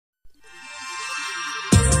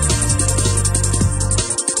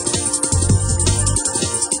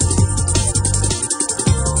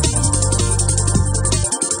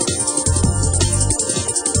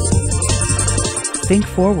Think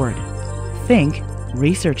forward. Think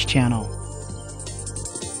Research Channel.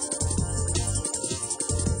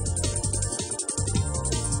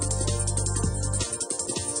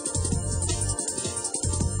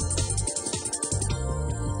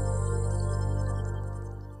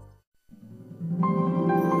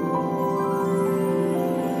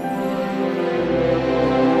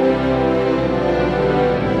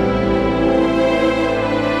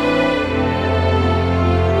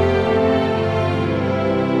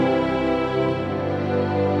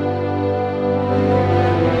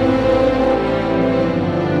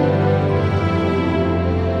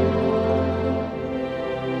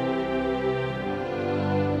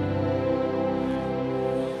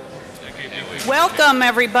 Welcome,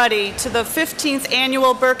 everybody, to the 15th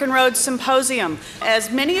Annual Burkenroad Symposium. As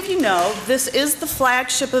many of you know, this is the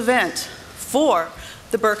flagship event for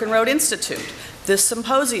the Burkenroad Institute, this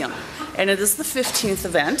symposium. And it is the 15th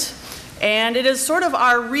event, and it is sort of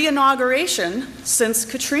our re-inauguration since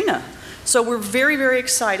Katrina. So we're very, very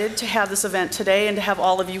excited to have this event today and to have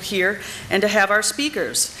all of you here and to have our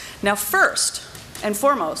speakers. Now, first and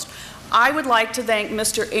foremost, I would like to thank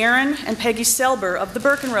Mr. Aaron and Peggy Selber of the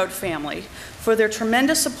Burkenroad family for their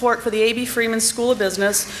tremendous support for the A.B. Freeman School of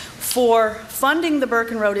Business, for funding the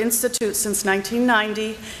Burkenroad Institute since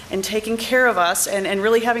 1990 and taking care of us and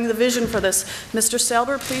really having the vision for this. Mr.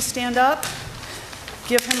 Selber, please stand up.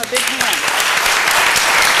 Give him a big hand.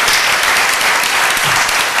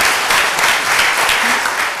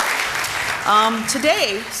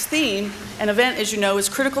 Today's theme and event, as you know, is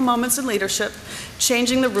Critical Moments in Leadership,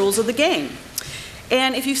 Changing the Rules of the Game.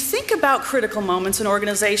 And if you think about critical moments in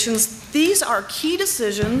organizations, these are key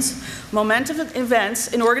decisions, momentum events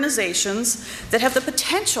in organizations that have the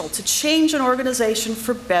potential to change an organization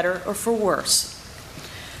for better or for worse.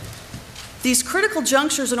 These critical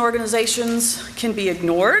junctures in organizations can be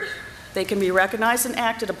ignored, they can be recognized and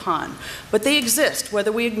acted upon, but they exist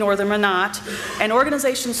whether we ignore them or not, and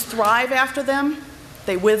organizations thrive after them,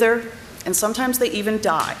 they wither, and sometimes they even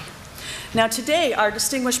die. Now today, our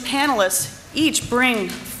distinguished panelists each bring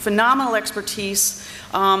phenomenal expertise.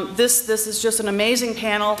 This is just an amazing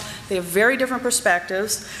panel. They have very different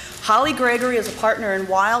perspectives. Holly Gregory is a partner in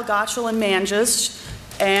Weil, Gottschall, and Manges,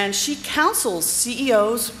 and she counsels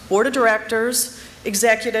CEOs, board of directors,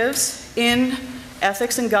 executives in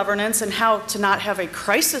ethics and governance and how to not have a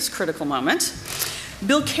crisis critical moment.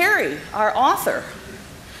 Bill Carey, our author,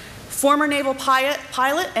 former naval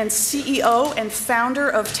pilot and CEO and founder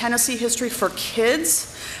of Tennessee History for Kids,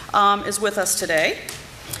 is with us today.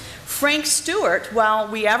 Frank Stewart, while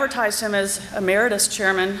we advertised him as emeritus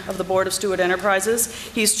chairman of the board of Stewart Enterprises,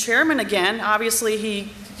 he's chairman again. Obviously,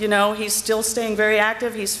 he's still staying very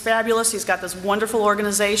active. He's fabulous. He's got this wonderful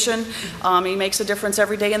organization. He makes a difference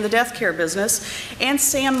every day in the death care business. And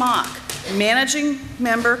Sam Mock, managing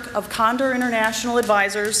member of Condor International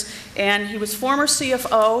Advisors, and he was former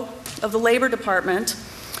CFO of the Labor Department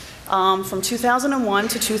from 2001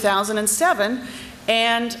 to 2007.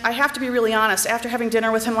 And I have to be really honest, after having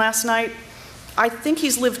dinner with him last night, I think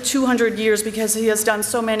he's lived 200 years because he has done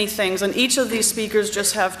so many things, and each of these speakers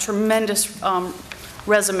just have tremendous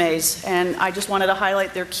resumes, and I just wanted to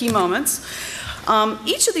highlight their key moments.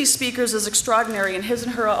 Each of these speakers is extraordinary in his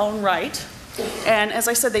and her own right, and as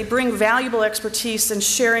I said, they bring valuable expertise in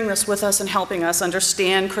sharing this with us and helping us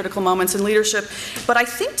understand critical moments in leadership, but I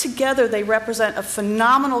think together they represent a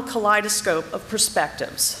phenomenal kaleidoscope of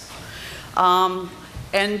perspectives.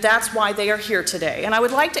 And that's why they are here today. And I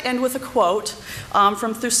would like to end with a quote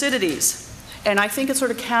from Thucydides, and I think it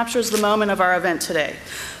sort of captures the moment of our event today.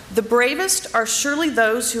 The bravest are surely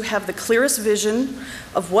those who have the clearest vision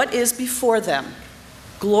of what is before them,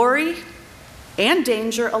 glory and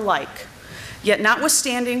danger alike, yet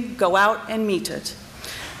notwithstanding go out and meet it.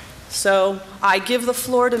 So I give the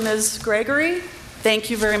floor to Ms. Gregory. Thank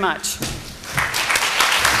you very much.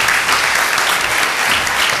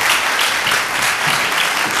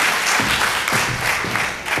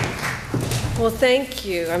 Well, thank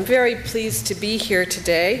you. I'm very pleased to be here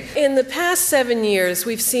today. In the past 7 years,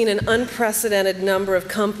 we've seen an unprecedented number of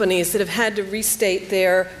companies that have had to restate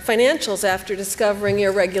their financials after discovering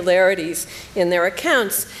irregularities in their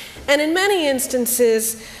accounts. And in many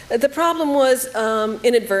instances, the problem was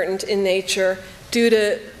inadvertent in nature due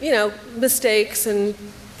to, mistakes and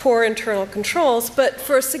poor internal controls, but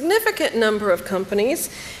for a significant number of companies,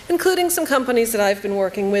 including some companies that I've been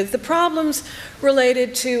working with, the problems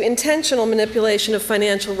related to intentional manipulation of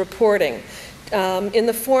financial reporting, in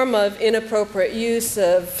the form of inappropriate use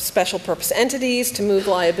of special purpose entities to move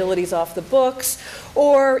liabilities off the books,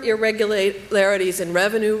 or irregularities in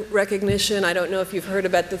revenue recognition. I don't know if you've heard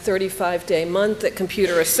about the 35-day month at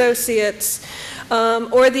Computer Associates,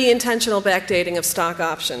 or the intentional backdating of stock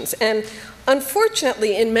options. And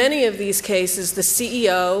unfortunately, in many of these cases, the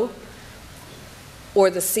CEO or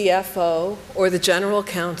the CFO or the general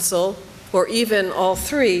counsel, or even all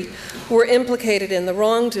three, were implicated in the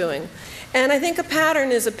wrongdoing. And I think a pattern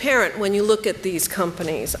is apparent when you look at these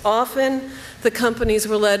companies. Often, the companies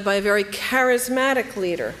were led by a very charismatic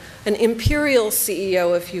leader, an imperial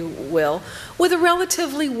CEO, if you will, with a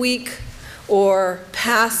relatively weak or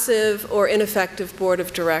passive or ineffective board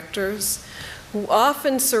of directors,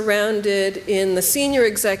 often surrounded in the senior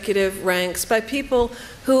executive ranks by people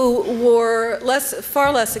who were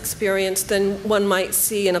far less experienced than one might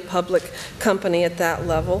see in a public company at that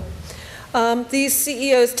level. These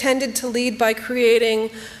CEOs tended to lead by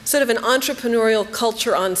creating sort of an entrepreneurial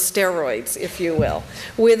culture on steroids, if you will,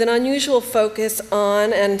 with an unusual focus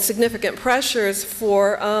on and significant pressures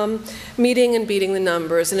for meeting and beating the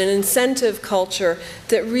numbers, and an incentive culture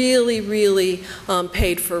that really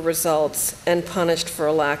paid for results and punished for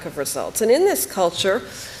a lack of results. And in this culture,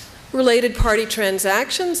 related party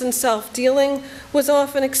transactions and self-dealing was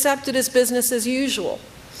often accepted as business as usual.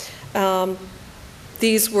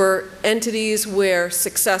 These were entities where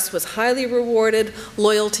success was highly rewarded,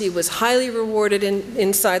 loyalty was highly rewarded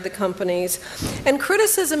inside the companies, and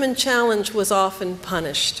criticism and challenge was often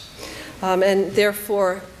punished. And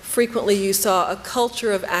therefore, frequently you saw a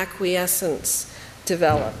culture of acquiescence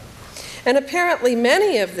develop. And apparently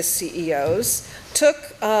many of the CEOs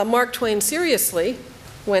took Mark Twain seriously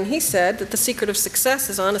when he said that the secret of success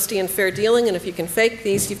is honesty and fair dealing, and if you can fake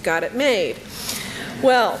these, you've got it made.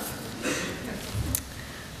 Well,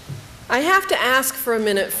 I have to ask for a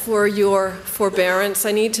minute for your forbearance.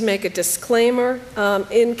 I need to make a disclaimer.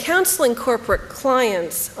 In counseling corporate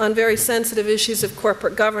clients on very sensitive issues of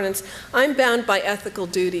corporate governance, I'm bound by ethical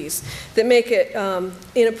duties that make it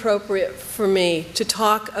inappropriate for me to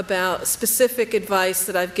talk about specific advice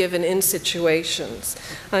that I've given in situations.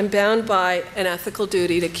 I'm bound by an ethical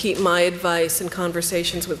duty to keep my advice and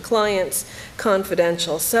conversations with clients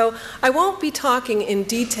confidential. So I won't be talking in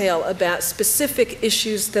detail about specific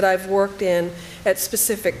issues that I've worked in at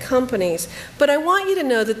specific companies, but I want you to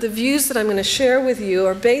know that the views that I'm going to share with you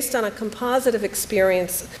are based on a composite of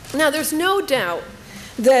experience. Now, there's no doubt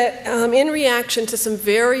that in reaction to some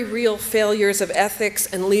very real failures of ethics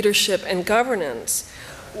and leadership and governance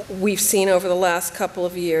we've seen over the last couple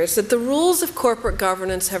of years, that the rules of corporate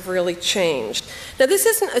governance have really changed. Now, this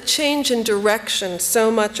isn't a change in direction so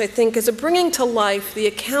much, I think, as a bringing to life the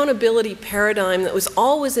accountability paradigm that was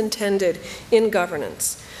always intended in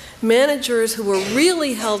governance. Managers who were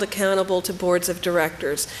really held accountable to boards of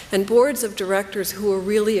directors, and boards of directors who were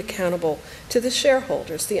really accountable to the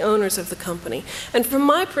shareholders, the owners of the company. And from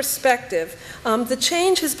my perspective, the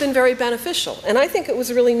change has been very beneficial, and I think it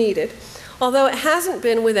was really needed, although it hasn't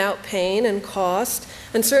been without pain and cost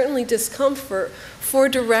and certainly discomfort for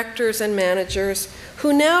directors and managers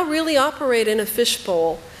who now really operate in a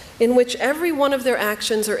fishbowl in which every one of their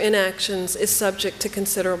actions or inactions is subject to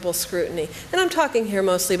considerable scrutiny. And I'm talking here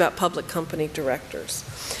mostly about public company directors.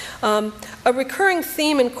 A recurring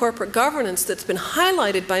theme in corporate governance that's been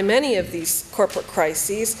highlighted by many of these corporate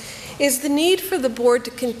crises is the need for the board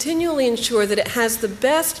to continually ensure that it has the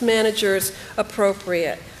best managers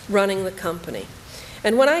appropriate running the company.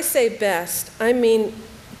 And when I say best, I mean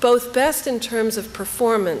both best in terms of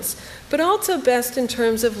performance, but also best in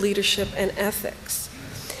terms of leadership and ethics.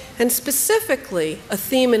 And specifically, a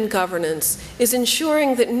theme in governance is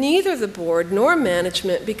ensuring that neither the board nor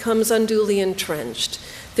management becomes unduly entrenched.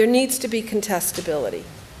 There needs to be contestability.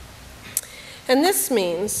 And this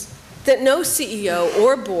means that no CEO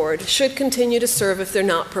or board should continue to serve if they're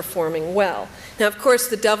not performing well. Now, of course,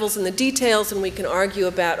 the devil's in the details, and we can argue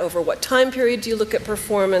about over what time period do you look at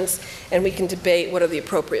performance, and we can debate what are the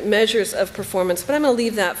appropriate measures of performance, but I'm going to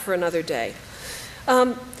leave that for another day.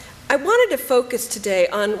 I wanted to focus today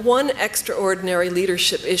on one extraordinary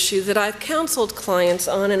leadership issue that I've counseled clients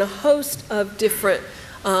on in a host of different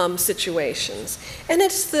situations. And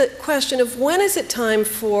it's the question of when is it time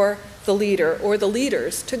for the leader or the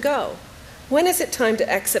leaders to go? When is it time to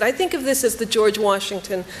exit? I think of this as the George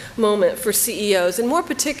Washington moment for CEOs, and more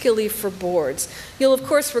particularly for boards. You'll of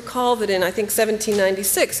course recall that in, I think,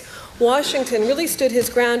 1796, Washington really stood his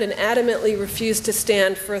ground and adamantly refused to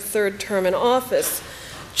stand for a third term in office,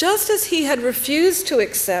 just as he had refused to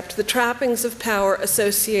accept the trappings of power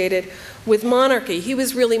associated with monarchy. He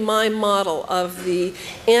was really my model of the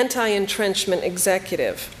anti-entrenchment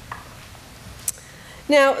executive.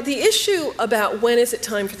 Now, the issue about when is it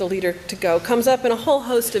time for the leader to go comes up in a whole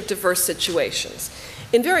host of diverse situations.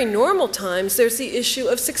 In very normal times, there's the issue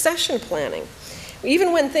of succession planning.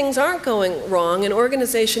 Even when things aren't going wrong, an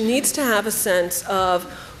organization needs to have a sense of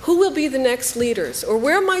who will be the next leaders, or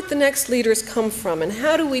where might the next leaders come from, and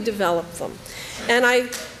how do we develop them? And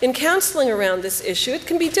in counseling around this issue, it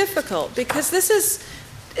can be difficult because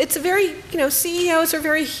it's a very, CEOs are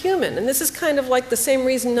very human, and this is kind of like the same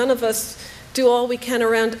reason none of us do all we can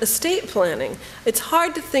around estate planning. It's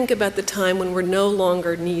hard to think about the time when we're no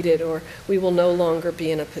longer needed or we will no longer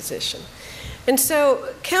be in a position. And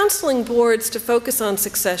so counseling boards to focus on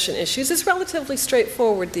succession issues is relatively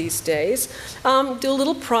straightforward these days. Do a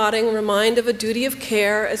little prodding, remind of a duty of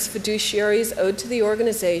care as fiduciaries owed to the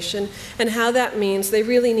organization, and how that means they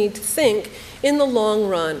really need to think in the long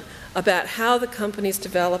run about how the company's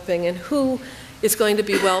developing and who is going to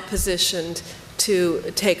be well positioned to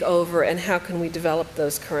take over, and how can we develop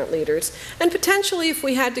those current leaders. And potentially, if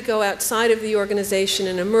we had to go outside of the organization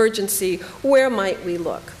in emergency, where might we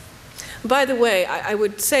look? By the way, I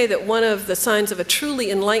would say that one of the signs of a truly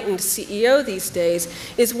enlightened CEO these days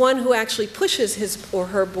is one who actually pushes his or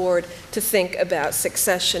her board to think about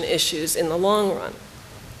succession issues in the long run.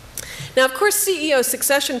 Now, of course, CEO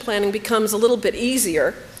succession planning becomes a little bit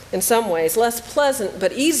easier in some ways, less pleasant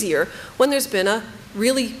but easier when there's been a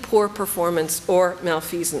really poor performance or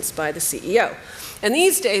malfeasance by the CEO. And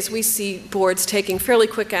these days we see boards taking fairly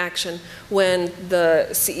quick action when the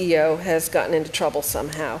CEO has gotten into trouble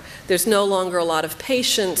somehow. There's no longer a lot of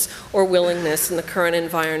patience or willingness in the current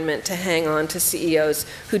environment to hang on to CEOs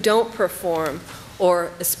who don't perform,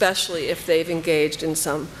 or especially if they've engaged in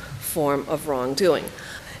some form of wrongdoing.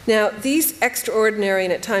 Now, these extraordinary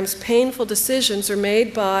and at times painful decisions are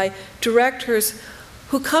made by directors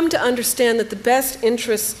who come to understand that the best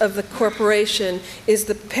interests of the corporation is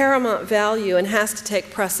the paramount value and has to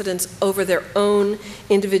take precedence over their own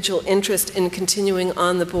individual interest in continuing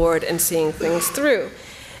on the board and seeing things through.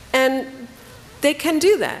 And they can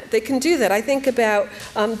do that. They can do that. I think about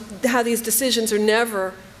how these decisions are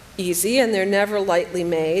never easy and they're never lightly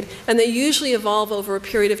made, and they usually evolve over a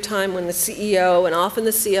period of time when the CEO and often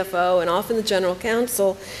the CFO and often the general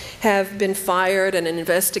counsel have been fired and an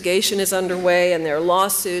investigation is underway and there are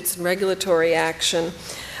lawsuits and regulatory action,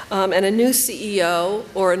 and a new CEO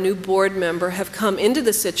or a new board member have come into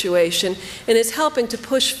the situation and is helping to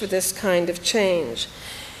push for this kind of change.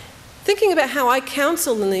 Thinking about how I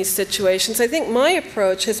counsel in these situations, I think my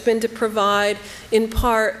approach has been to provide, in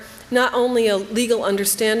part, not only a legal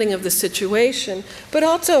understanding of the situation, but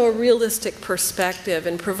also a realistic perspective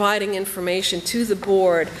in providing information to the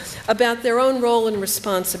board about their own role and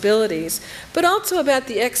responsibilities, but also about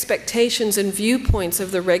the expectations and viewpoints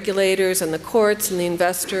of the regulators and the courts and the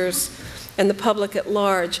investors and the public at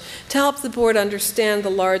large, to help the board understand the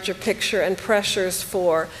larger picture and pressures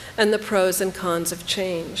for and the pros and cons of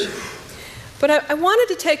change. But I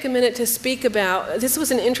wanted to take a minute to speak about, this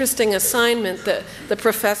was an interesting assignment that the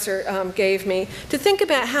professor gave me, to think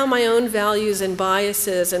about how my own values and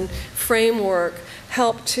biases and framework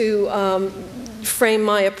help to frame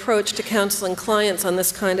my approach to counseling clients on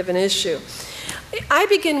this kind of an issue. I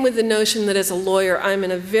begin with the notion that as a lawyer, I'm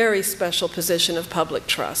in a very special position of public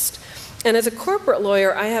trust. And as a corporate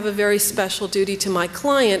lawyer, I have a very special duty to my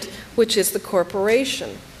client, which is the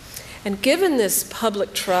corporation. And given this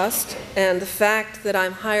public trust and the fact that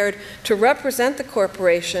I'm hired to represent the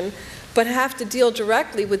corporation, but have to deal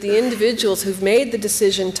directly with the individuals who've made the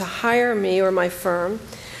decision to hire me or my firm,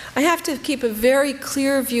 I have to keep a very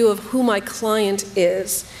clear view of who my client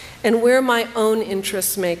is and where my own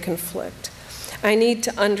interests may conflict. I need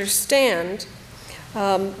to understand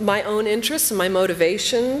my own interests and my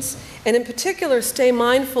motivations, and in particular stay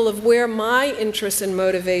mindful of where my interests and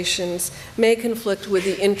motivations may conflict with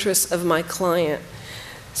the interests of my client,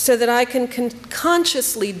 so that I can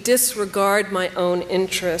consciously disregard my own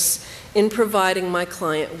interests in providing my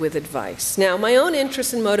client with advice. Now, my own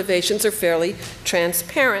interests and motivations are fairly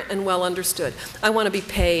transparent and well understood. I want to be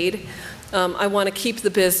paid, I want to keep the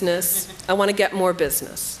business, I want to get more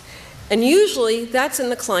business. And usually that's in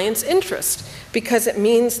the client's interest, because it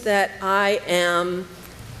means that I am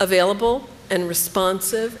available and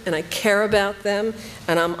responsive, and I care about them,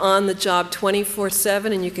 and I'm on the job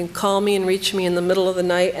 24/7, and you can call me and reach me in the middle of the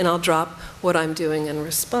night, and I'll drop what I'm doing and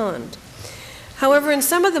respond. However, in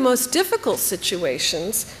some of the most difficult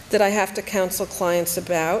situations that I have to counsel clients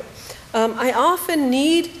about, I often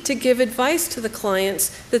need to give advice to the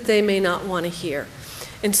clients that they may not want to hear.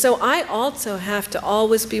 And so I also have to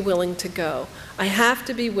always be willing to go. I have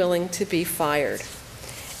to be willing to be fired.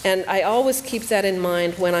 And I always keep that in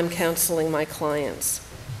mind when I'm counseling my clients.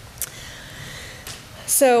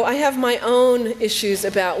 So I have my own issues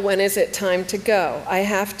about when is it time to go. I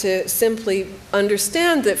have to simply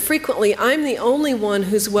understand that frequently I'm the only one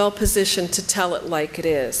who's well positioned to tell it like it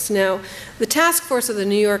is. Now, the task force of the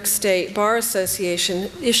New York State Bar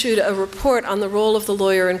Association issued a report on the role of the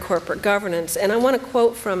lawyer in corporate governance, and I want to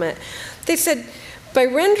quote from it. They said, "By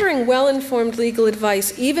rendering well-informed legal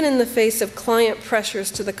advice, even in the face of client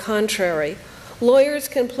pressures to the contrary, lawyers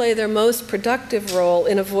can play their most productive role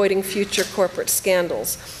in avoiding future corporate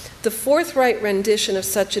scandals. The forthright rendition of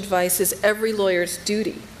such advice is every lawyer's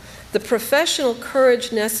duty. The professional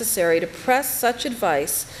courage necessary to press such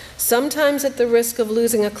advice, sometimes at the risk of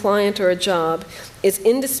losing a client or a job, is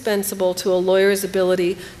indispensable to a lawyer's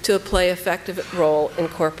ability to play an effective role in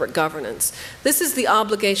corporate governance." This is the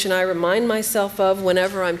obligation I remind myself of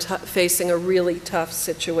whenever I'm facing a really tough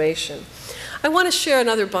situation. I want to share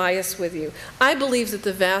another bias with you. I believe that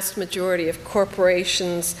the vast majority of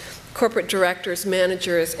corporations, corporate directors,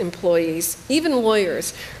 managers, employees, even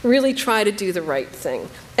lawyers, really try to do the right thing,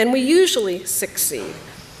 and we usually succeed.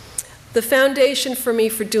 The foundation for me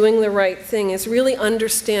for doing the right thing is really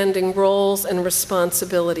understanding roles and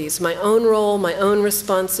responsibilities, my own role, my own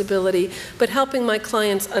responsibility, but helping my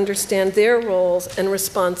clients understand their roles and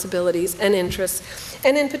responsibilities and interests,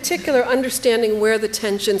 and in particular, understanding where the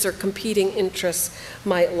tensions or competing interests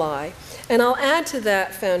might lie. And I'll add to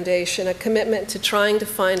that foundation a commitment to trying to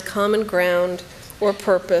find common ground or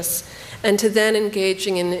purpose, and to then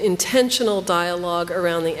engaging in intentional dialogue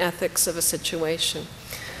around the ethics of a situation.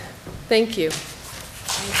 Thank you.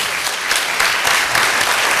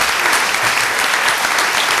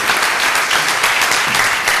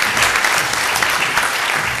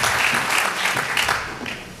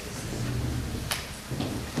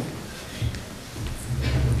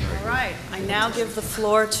 All right, I now give the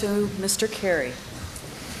floor to Mr. Carey.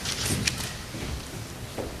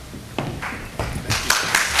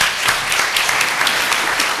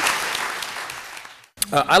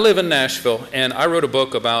 I live in Nashville, and I wrote a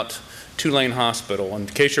book about Tulane Hospital. In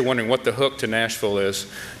case you're wondering what the hook to Nashville is,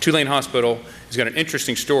 Tulane Hospital has got an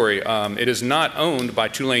interesting story. It is not owned by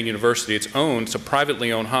Tulane University. It's a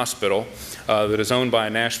privately owned hospital that is owned by a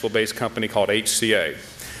Nashville-based company called HCA.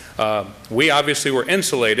 We obviously were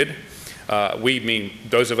insulated. We mean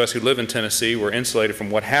those of us who live in Tennessee were insulated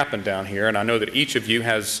from what happened down here, and I know that each of you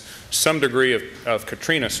has some degree of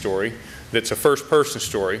Katrina's story that's a first-person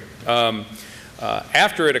story.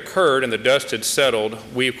 After it occurred and the dust had settled,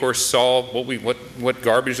 we of course saw what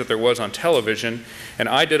garbage that there was on television, and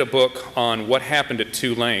I did a book on what happened at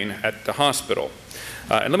Tulane at the hospital.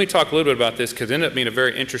 And let me talk a little bit about this because it ended up being a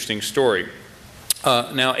very interesting story.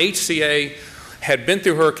 Now, HCA had been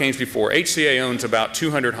through hurricanes before. HCA owns about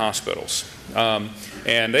 200 hospitals,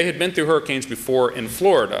 and they had been through hurricanes before in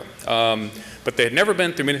Florida. But they had never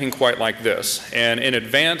been through anything quite like this. And in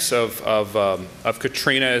advance of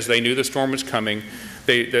Katrina, as they knew the storm was coming,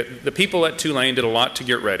 the people at Tulane did a lot to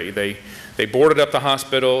get ready. They boarded up the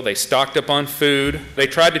hospital, they stocked up on food, they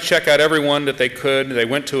tried to check out everyone that they could. They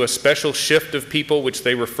went to a special shift of people, which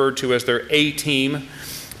they referred to as their A-team,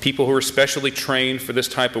 people who were specially trained for this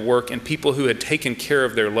type of work, and people who had taken care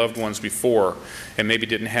of their loved ones before and maybe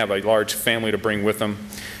didn't have a large family to bring with them.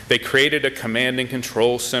 They created a command and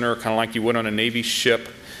control center, kind of like you would on a Navy ship.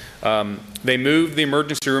 They moved the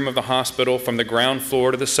emergency room of the hospital from the ground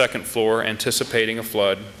floor to the second floor, anticipating a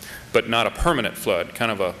flood, but not a permanent flood,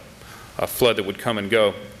 kind of a flood that would come and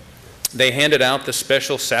go. They handed out the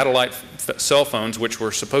special satellite cell phones, which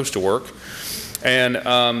were supposed to work. And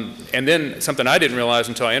then something I didn't realize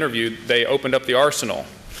until I interviewed, they opened up the arsenal.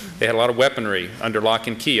 They had a lot of weaponry under lock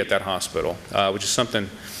and key at that hospital, which is something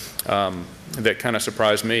that kind of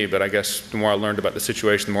surprised me, but I guess the more I learned about the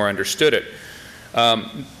situation, the more I understood it.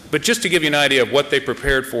 But just to give you an idea of what they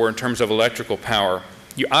prepared for in terms of electrical power,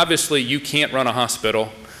 obviously you can't run a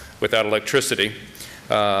hospital without electricity.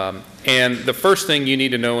 And the first thing you need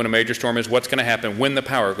to know in a major storm is what's going to happen when the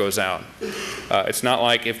power goes out. It's not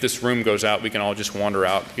like if this room goes out, we can all just wander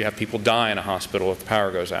out. You have people die in a hospital if the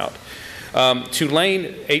power goes out.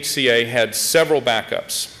 Tulane HCA had several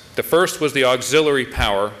backups. The first was the auxiliary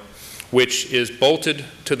power, which is bolted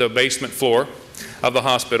to the basement floor of the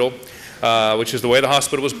hospital, which is the way the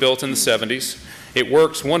hospital was built in the 70s. It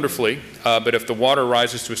works wonderfully, but if the water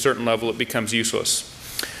rises to a certain level, it becomes useless.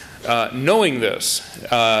 Knowing this,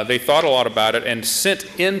 they thought a lot about it and sent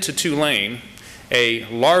into Tulane a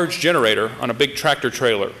large generator on a big tractor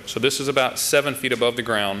trailer. So this is about 7 feet above the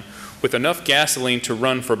ground, with enough gasoline to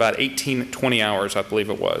run for about 20 hours, I believe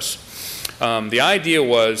it was. The idea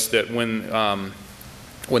was that when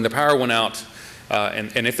the power went out,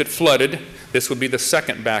 and if it flooded, this would be the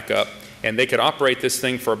second backup, and they could operate this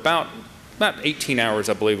thing for about about 18 hours,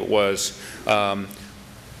 I believe it was.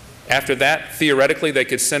 After that, theoretically, they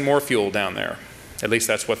could send more fuel down there. At least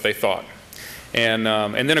that's what they thought. And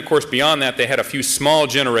then, of course, beyond that, they had a few small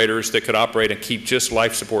generators that could operate and keep just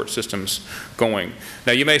life support systems going.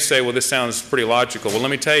 Now, you may say, well, this sounds pretty logical. Well,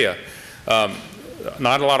 let me tell you,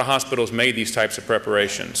 not a lot of hospitals made these types of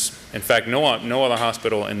preparations. In fact, no other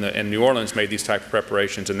hospital in New Orleans made these type of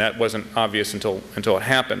preparations, and that wasn't obvious until it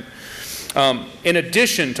happened. In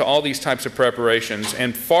addition to all these types of preparations,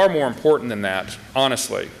 and far more important than that,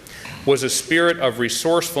 honestly, was a spirit of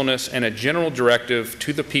resourcefulness and a general directive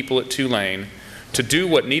to the people at Tulane to do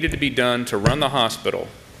what needed to be done to run the hospital,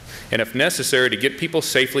 and if necessary, to get people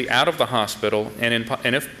safely out of the hospital, and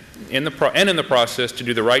in the process, to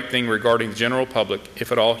do the right thing regarding the general public,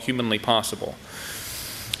 if at all humanly possible.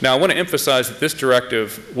 Now, I want to emphasize that this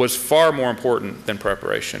directive was far more important than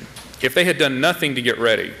preparation. If they had done nothing to get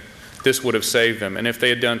ready, this would have saved them, and if they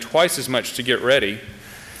had done twice as much to get ready,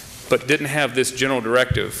 but didn't have this general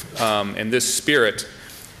directive and this spirit,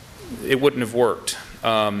 it wouldn't have worked.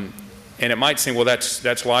 And it might seem, well,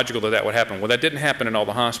 that's logical that would happen. Well, that didn't happen in all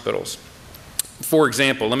the hospitals. For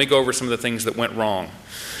example, let me go over some of the things that went wrong.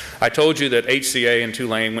 I told you that HCA and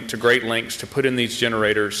Tulane went to great lengths to put in these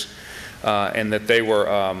generators and that they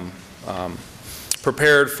were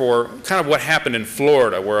prepared for kind of what happened in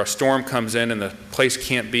Florida, where a storm comes in and the place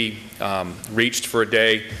can't be reached for a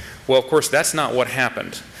day. Well, of course, that's not what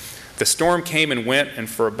happened. The storm came and went, and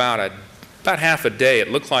for about half a day, it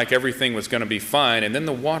looked like everything was going to be fine, and then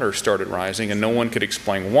the water started rising, and no one could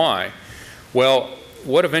explain why. Well,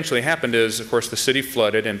 what eventually happened is, of course, the city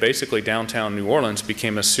flooded, and basically downtown New Orleans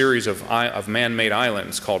became a series of man-made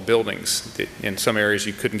islands called buildings. In some areas,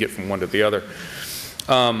 you couldn't get from one to the other.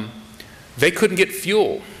 They couldn't get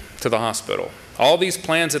fuel to the hospital. All these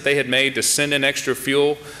plans that they had made to send in extra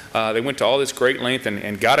fuel, they went to all this great length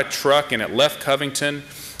and got a truck, and it left Covington,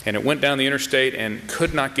 and it went down the interstate and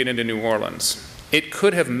could not get into New Orleans. It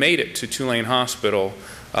could have made it to Tulane Hospital,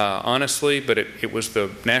 honestly, but it was the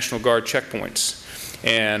National Guard checkpoints.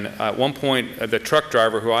 And at one point, the truck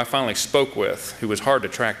driver who I finally spoke with, who was hard to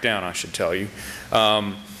track down, I should tell you,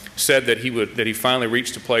 said that he finally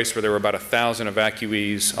reached a place where there were about 1,000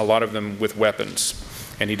 evacuees, a lot of them with weapons,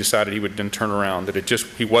 and he decided he would then turn around, that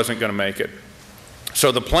he wasn't going to make it.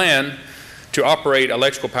 So the plan to operate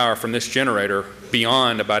electrical power from this generator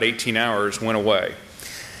beyond about 18 hours went away.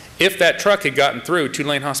 If that truck had gotten through,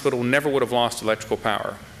 Tulane Hospital never would have lost electrical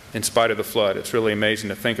power in spite of the flood. It's really amazing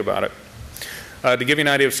to think about it. To give you an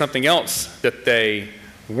idea of something else that they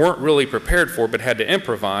weren't really prepared for but had to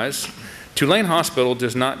improvise, Tulane Hospital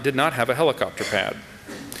did not have a helicopter pad.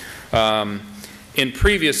 In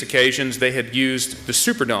previous occasions, they had used the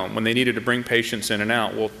Superdome when they needed to bring patients in and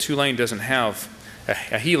out. Well, Tulane doesn't have a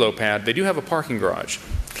helo pad. They do have a parking garage.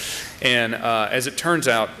 And as it turns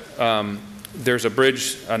out, there's a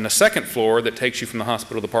bridge on the second floor that takes you from the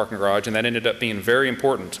hospital to the parking garage, and that ended up being very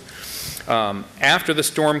important. After the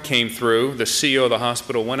storm came through, the CEO of the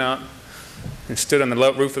hospital went out and stood on the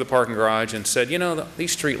roof of the parking garage and said, you know,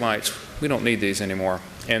 these street lights, we don't need these anymore.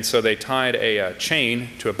 And so they tied a chain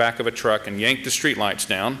to the back of a truck and yanked the street lights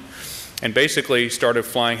down and basically started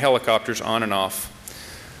flying helicopters on and off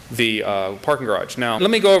the parking garage. Now,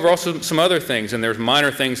 let me go over also some other things, and there's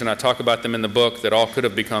minor things, and I talk about them in the book, that all could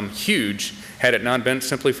have become huge had it not been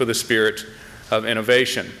simply for the spirit of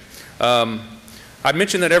innovation. I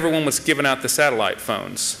mentioned that everyone was giving out the satellite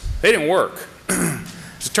phones. They didn't work.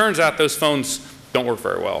 As it turns out, those phones don't work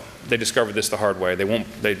very well. They discovered this the hard way.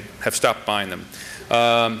 They have stopped buying them.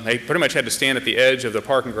 They pretty much had to stand at the edge of the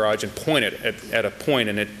parking garage and point it at a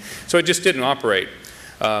point, so it just didn't operate.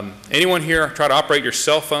 Anyone here try to operate your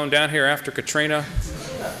cell phone down here after Katrina?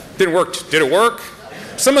 Didn't work. Did it work?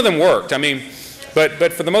 Some of them worked. I mean,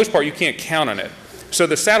 but for the most part, you can't count on it. So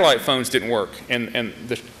the satellite phones didn't work, and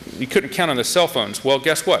you couldn't count on the cell phones. Well,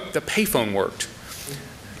 guess what? The payphone worked.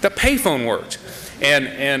 The payphone worked,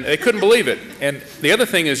 and they couldn't believe it. And the other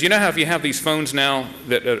thing is, you know how if you have these phones now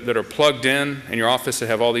that are plugged in your office that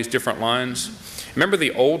have all these different lines? Remember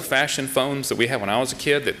the old-fashioned phones that we had when I was a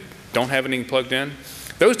kid that don't have anything plugged in?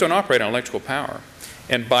 Those don't operate on electrical power.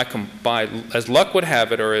 And by as luck would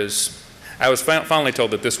have it, or as I was finally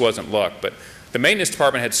told that this wasn't luck, but the maintenance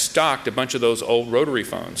department had stocked a bunch of those old rotary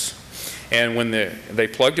phones. And when they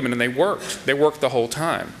plugged them in, and they worked. They worked the whole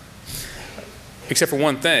time. Except for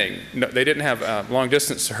one thing. No, they didn't have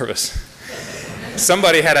long-distance service.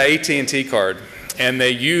 Somebody had an AT&T card, and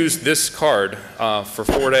they used this card for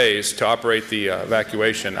 4 days to operate the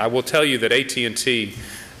evacuation. I will tell you that AT&T,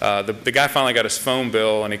 the guy finally got his phone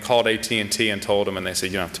bill, and he called AT&T and told them, and they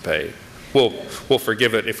said, you don't have to pay. we'll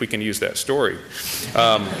forgive it if we can use that story,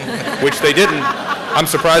 which they didn't. I'm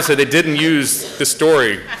surprised that they didn't use the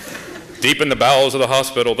story. Deep in the bowels of the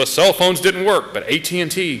hospital, the cell phones didn't work, but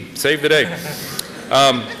AT&T saved the day.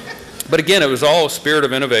 But again, it was all a spirit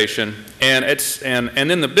of innovation, and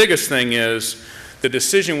then the biggest thing is the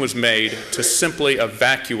decision was made to simply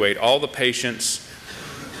evacuate all the patients.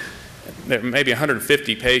 There may be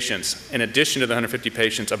 150 patients. In addition to the 150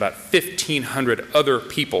 patients, about 1,500 other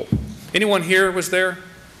people. Anyone here was there?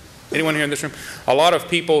 Anyone here in this room? A lot of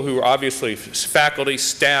people who were obviously faculty,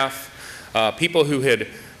 staff, people who had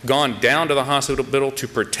gone down to the hospital to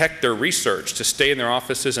protect their research, to stay in their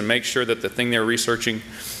offices and make sure that the thing they were researching,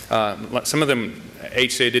 some of them,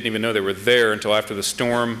 HCA didn't even know they were there until after the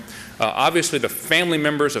storm. Obviously, the family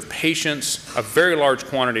members of patients, a very large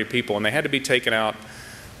quantity of people, and they had to be taken out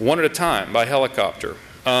one at a time by helicopter.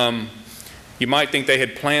 You might think they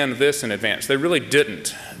had planned this in advance. They really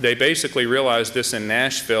didn't. They basically realized this in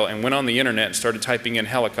Nashville and went on the internet and started typing in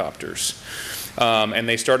helicopters. And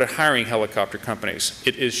they started hiring helicopter companies.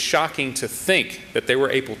 It is shocking to think that they were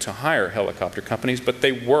able to hire helicopter companies, but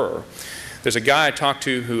they were. There's a guy I talked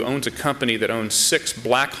to who owns a company that owns 6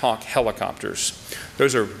 Black Hawk helicopters.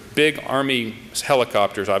 Those are big Army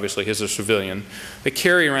helicopters, obviously his is a civilian. They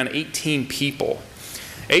carry around 18 people.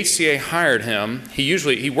 HCA hired him.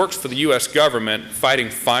 He works for the U.S. government fighting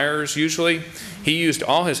fires usually. He used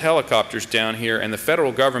all his helicopters down here, and the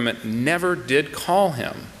federal government never did call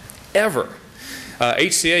him, ever.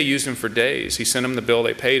 HCA used him for days. He sent them the bill,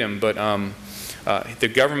 they paid him, but the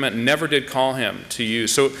government never did call him to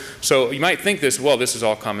use. So you might think this, well, this is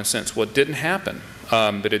all common sense. Well, it didn't happen,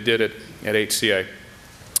 but it did at HCA.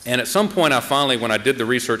 And at some point, when I did the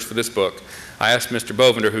research for this book, I asked Mr.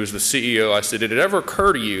 Bovender, who's the CEO, I said, did it ever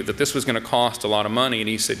occur to you that this was going to cost a lot of money? And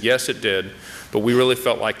he said, yes, it did, but we really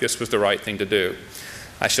felt like this was the right thing to do.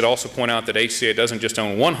 I should also point out that HCA doesn't just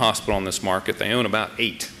own one hospital on this market, they own about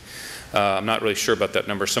 8. I'm not really sure about that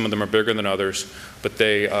number. Some of them are bigger than others, but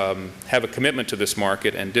they have a commitment to this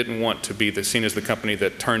market and didn't want to be seen as the company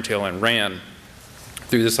that turned tail and ran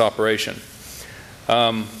through this operation.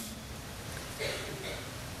 Finally,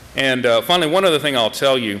 one other thing I'll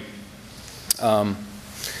tell you.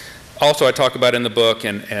 Also, I talk about in the book,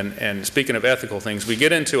 and speaking of ethical things, we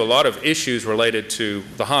get into a lot of issues related to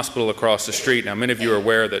the hospital across the street. Now, many of you are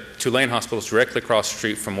aware that Tulane Hospital is directly across the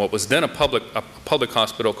street from what was then a public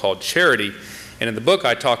hospital called Charity. And in the book,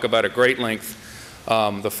 I talk about at great length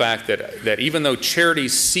the fact that even though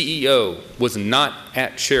Charity's CEO was not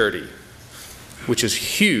at Charity, which is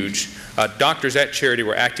huge, doctors at Charity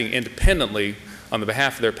were acting independently on the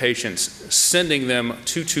behalf of their patients, sending them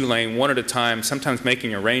to Tulane one at a time, sometimes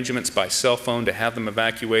making arrangements by cell phone to have them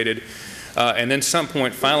evacuated. And then some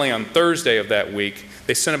point, finally on Thursday of that week,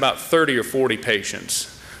 they sent about 30 or 40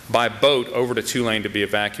 patients by boat over to Tulane to be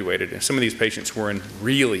evacuated. And some of these patients were in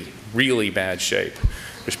really, really bad shape.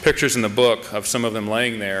 There's pictures in the book of some of them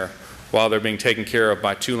laying there while they're being taken care of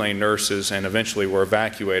by Tulane nurses and eventually were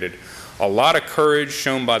evacuated. A lot of courage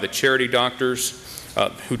shown by the Charity doctors,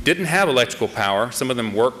 who didn't have electrical power. Some of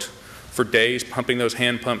them worked for days pumping those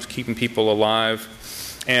hand pumps, keeping people alive.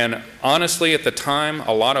 And honestly, at the time,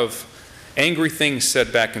 a lot of angry things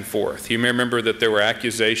said back and forth. You may remember that there were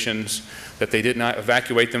accusations that they did not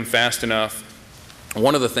evacuate them fast enough.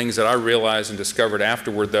 One of the things that I realized and discovered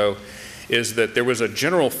afterward, though, is that there was a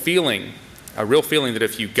general feeling, a real feeling that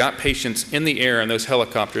if you got patients in the air in those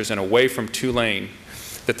helicopters and away from Tulane,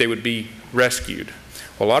 that they would be rescued.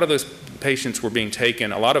 Well, a lot of those patients were being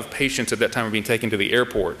taken, a lot of patients at that time were being taken to the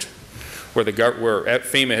airport where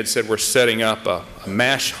FEMA had said we're setting up a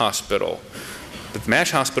MASH hospital. But the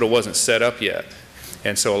MASH hospital wasn't set up yet.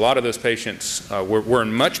 And so a lot of those patients were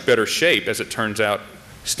in much better shape, as it turns out,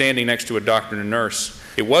 standing next to a doctor and a nurse.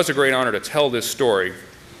 It was a great honor to tell this story.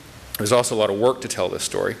 There's also a lot of work to tell this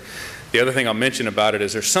story. The other thing I'll mention about it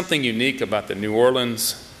is there's something unique about the New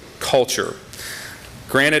Orleans culture.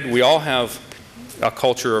 Granted, we all have a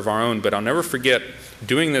culture of our own, but I'll never forget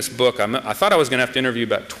doing this book. I thought I was going to have to interview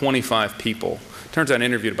about 25 people. Turns out I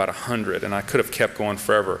interviewed about 100, and I could have kept going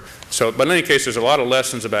forever. But in any case, there's a lot of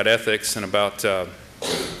lessons about ethics and about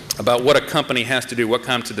what a company has to do, what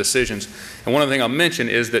kinds of decisions. And one of the things I'll mention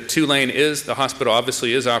is that Tulane the hospital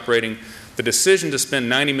obviously is operating. The decision to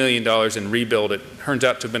spend $90 million and rebuild it turns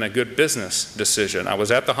out to have been a good business decision. I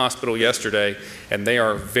was at the hospital yesterday, and they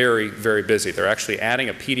are very, very busy. They're actually adding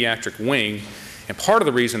a pediatric wing. And part of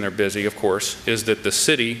the reason they're busy, of course, is that the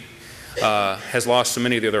city has lost so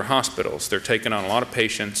many of the other hospitals. They're taking on a lot of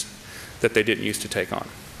patients that they didn't used to take on.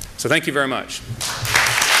 So thank you very much.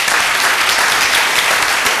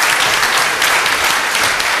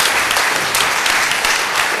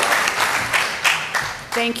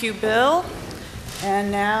 Thank you, Bill.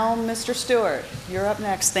 And now, Mr. Stewart, you're up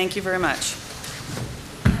next. Thank you very much.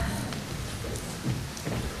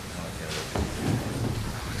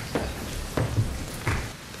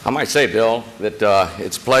 I might say, Bill, that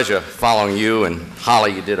it's a pleasure following you, and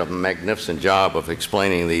Holly, you did a magnificent job of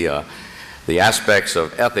explaining the aspects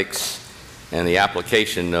of ethics and the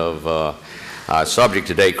application of our subject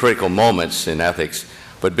today, critical moments in ethics.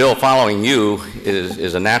 But Bill, following you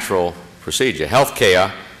is a natural procedure. Health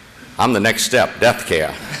care, I'm the next step, death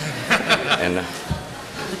care. And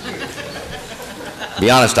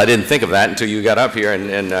be honest, I didn't think of that until you got up here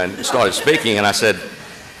and started speaking, and I said,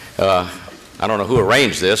 I don't know who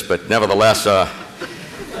arranged this, but nevertheless,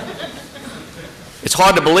 it's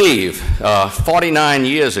hard to believe. 49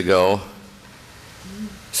 years ago,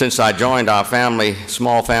 since I joined our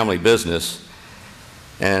small family business,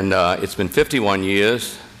 and it's been 51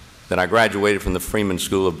 years that I graduated from the Freeman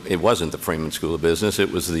School of, it wasn't the Freeman School of Business, it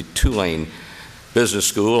was the Tulane Business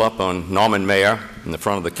School up on Norman Mayer in the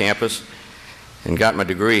front of the campus, and got my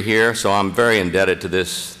degree here, so I'm very indebted to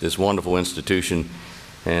this wonderful institution.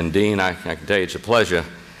 And Dean, I can tell you it's a pleasure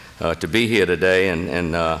to be here today,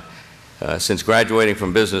 and since graduating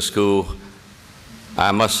from business school,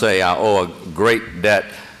 I must say I owe a great debt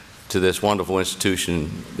to this wonderful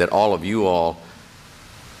institution that all of you all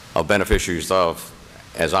are beneficiaries of,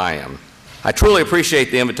 as I am. I truly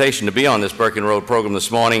appreciate the invitation to be on this Burkenroad program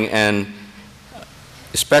this morning, and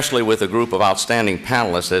especially with a group of outstanding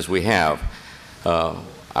panelists as we have.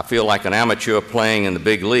 I feel like an amateur playing in the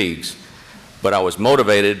big leagues. But I was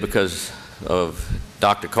motivated because of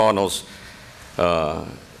Dr. Cardinal's, let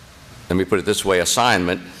me put it this way,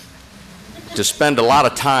 assignment to spend a lot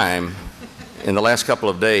of time in the last couple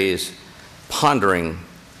of days pondering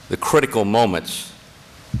the critical moments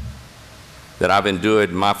that I've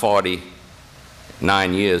endured in my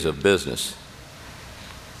 49 years of business.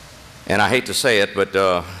 And I hate to say it, but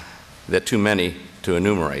there are too many to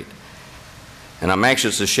enumerate. And I'm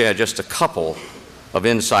anxious to share just a couple of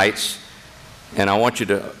insights. And I want you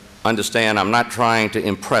to understand I'm not trying to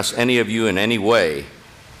impress any of you in any way,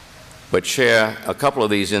 but share a couple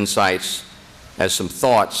of these insights as some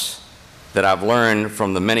thoughts that I've learned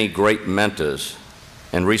from the many great mentors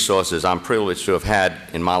and resources I'm privileged to have had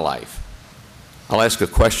in my life. I'll ask a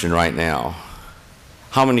question right now.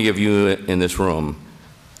 How many of you in this room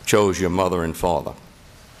chose your mother and father?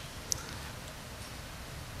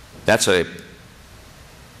 That's a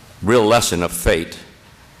real lesson of fate.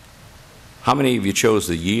 How many of you chose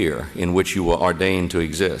the year in which you were ordained to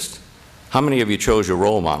exist? How many of you chose your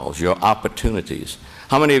role models, your opportunities?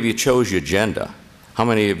 How many of you chose your gender? How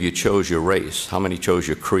many of you chose your race? How many chose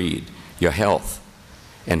your creed, your health,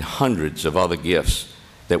 and hundreds of other gifts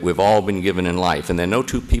that we've all been given in life? And there are no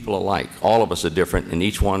two people alike. All of us are different, and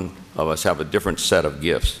each one of us have a different set of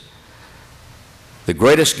gifts. The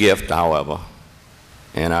greatest gift, however,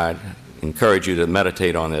 and I'd encourage you to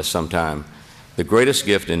meditate on this sometime, the greatest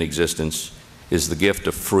gift in existence is the gift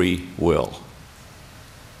of free will.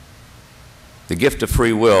 The gift of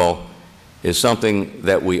free will is something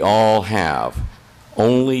that we all have.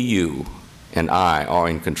 Only you and I are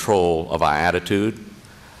in control of our attitude,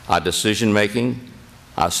 our decision-making,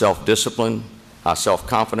 our self-discipline, our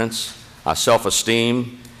self-confidence, our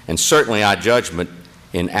self-esteem, and certainly our judgment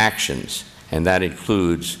in actions, and that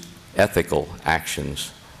includes ethical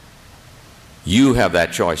actions. You have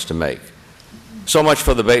that choice to make. So much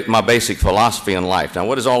for my basic philosophy in life. Now,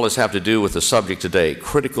 what does all this have to do with the subject today?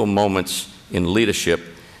 Critical moments in leadership,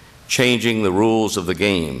 changing the rules of the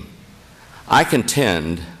game. I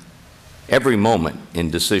contend every moment in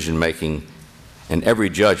decision-making and every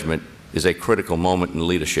judgment is a critical moment in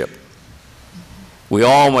leadership. We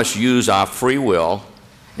all must use our free will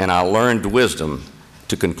and our learned wisdom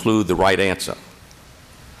to conclude the right answer.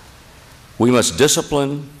 We must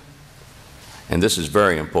discipline, and this is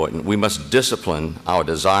very important, we must discipline our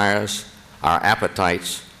desires, our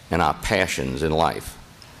appetites, and our passions in life.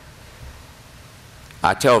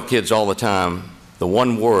 I tell kids all the time, the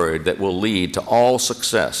one word that will lead to all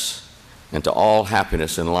success and to all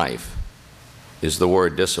happiness in life is the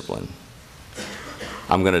word discipline.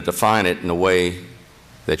 I'm going to define it in a way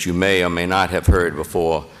that you may or may not have heard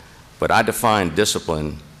before, but I define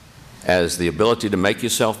discipline as the ability to make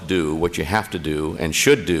yourself do what you have to do and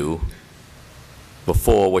should do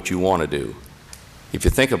before what you want to do. If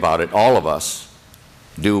you think about it, all of us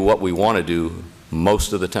do what we want to do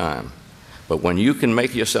most of the time. But when you can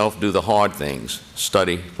make yourself do the hard things,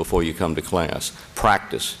 study before you come to class,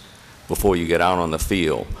 practice before you get out on the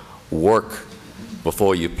field, work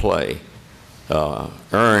before you play,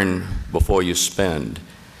 earn before you spend.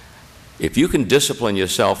 If you can discipline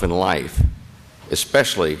yourself in life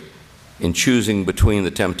especially in choosing between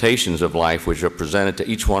the temptations of life which are presented to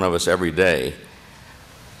each one of us every day,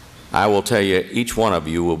 I will tell you, each one of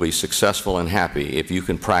you will be successful and happy if you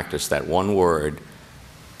can practice that one word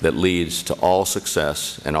that leads to all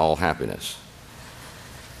success and all happiness.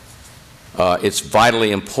 It's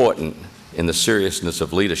vitally important in the seriousness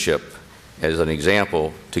of leadership as an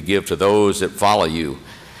example to give to those that follow you.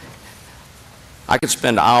 I could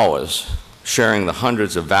spend hours sharing the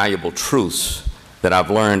hundreds of valuable truths that I've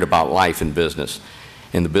learned about life and business,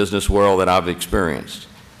 in the business world that I've experienced.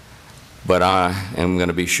 But I am going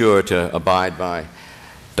to be sure to abide by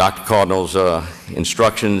Dr. Cardinal's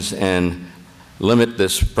instructions and limit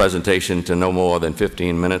this presentation to no more than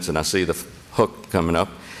 15 minutes, and I see the hook coming up.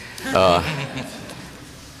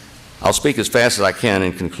 I'll speak as fast as I can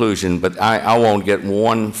in conclusion, but I won't get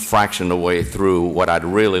one fraction of the way through what I'd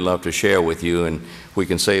really love to share with you, and we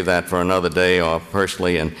can save that for another day or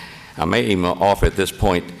personally. And I may even offer at this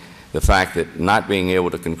point the fact that not being able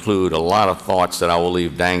to conclude a lot of thoughts that I will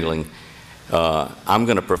leave dangling. I'm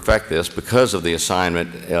going to perfect this because of the assignment.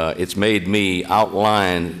 It's made me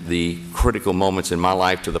outline the critical moments in my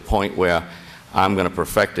life to the point where I'm going to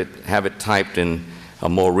perfect it, have it typed in a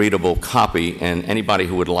more readable copy, and anybody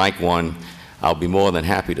who would like one, I'll be more than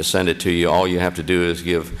happy to send it to you. All you have to do is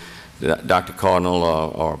give Dr. Cardinal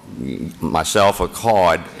or myself a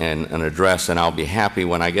card and an address, and I'll be happy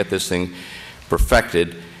when I get this thing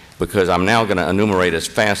perfected, because I'm now going to enumerate as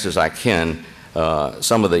fast as I can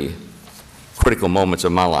some of the critical moments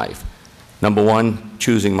of my life. Number one,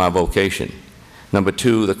 choosing my vocation. Number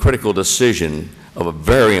two, the critical decision of a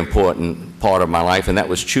very important part of my life, and that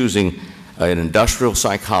was choosing an industrial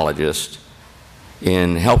psychologist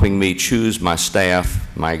in helping me choose my staff,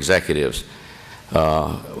 my executives.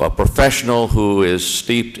 A professional who is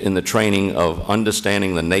steeped in the training of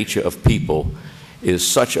understanding the nature of people is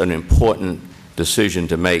such an important decision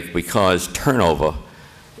to make, because turnover,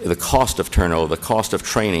 the cost of turnover, the cost of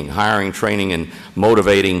training, hiring, training, and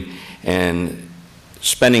motivating, and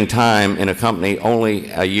spending time in a company only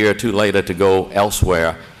a year or two later to go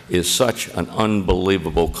elsewhere is such an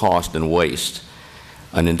unbelievable cost and waste.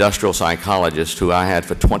 An industrial psychologist who I had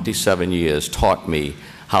for 27 years taught me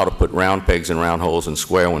how to put round pegs in round holes and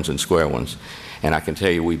square ones in square ones. And I can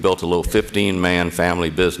tell you, we built a little 15-man family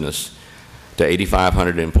business to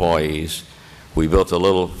 8,500 employees. We built a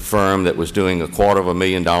little firm that was doing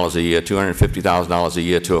 $250,000 a year, $250,000 a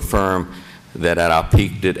year, to a firm that at our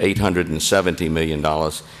peak did $870 million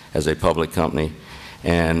as a public company.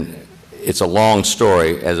 And it's a long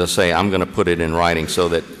story. As I say, I'm going to put it in writing so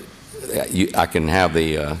that I can have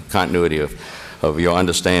the continuity of your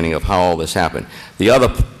understanding of how all this happened. The other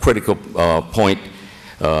critical point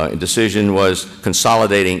decision was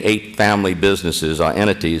consolidating 8 family businesses or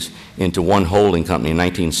entities into one holding company in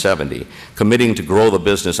 1970. Committing to grow the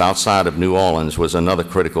business outside of New Orleans was another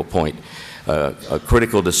critical point. A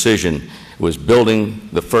critical decision was building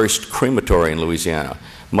the first crematory in Louisiana,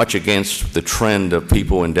 much against the trend of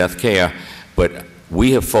people in death care, but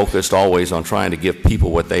we have focused always on trying to give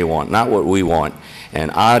people what they want, not what we want. And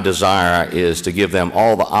our desire is to give them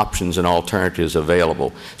all the options and alternatives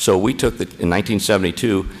available. So we took in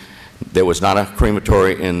 1972, there was not a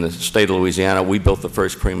crematory in the state of Louisiana. We built the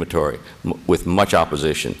first crematory with much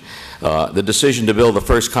opposition. The decision to build the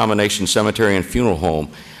first combination cemetery and funeral home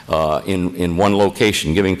in one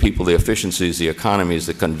location, giving people the efficiencies, the economies,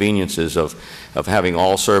 the conveniences of having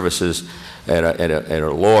all services at a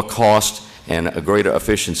lower cost and a greater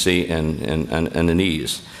efficiency and an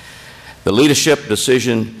ease. The leadership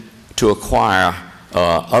decision to acquire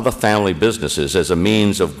other family businesses as a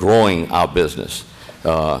means of growing our business.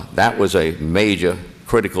 That was a major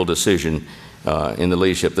critical decision in the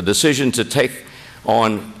leadership. The decision to take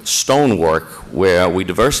on stonework, where we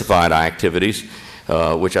diversified our activities,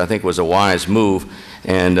 which I think was a wise move,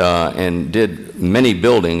 and did many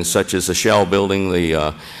buildings, such as the Shell building,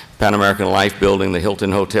 the Pan American Life building, the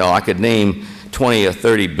Hilton Hotel. I could name 20 or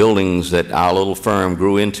 30 buildings that our little firm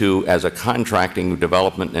grew into as a contracting,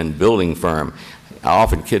 development, and building firm. I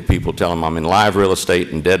often kid people, tell them I'm in live real estate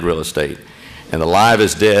and dead real estate. And the live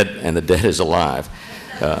is dead and the dead is alive.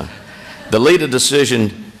 The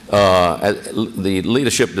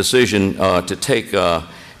leadership decision to take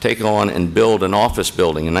on and build an office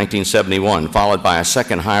building in 1971, followed by a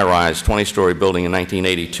second high-rise 20-story building in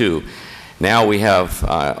 1982. Now we have,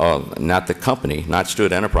 not the company, not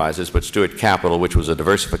Stewart Enterprises, but Stewart Capital, which was a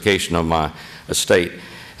diversification of my estate,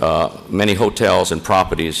 many hotels and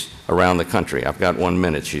properties around the country. I've got 1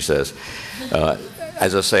 minute, she says.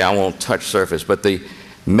 As I say, I won't touch surface, but the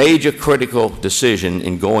major critical decision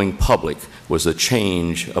in going public was the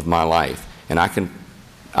change of my life. And I can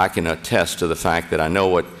I can attest to the fact that I know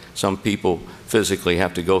what some people physically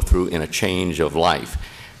have to go through in a change of life.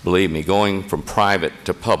 Believe me, going from private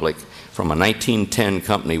to public, from a 1910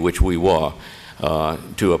 company, which we were,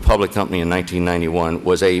 to a public company in 1991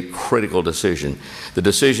 was a critical decision. The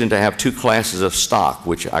decision to have 2 classes of stock,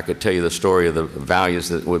 which I could tell you the story of the values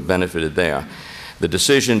that were benefited there. The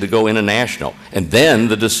decision to go international, and then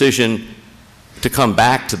the decision to come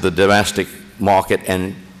back to the domestic market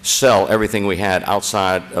and sell everything we had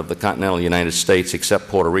outside of the continental United States except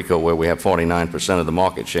Puerto Rico, where we have 49% of the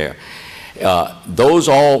market share. Those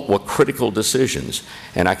all were critical decisions,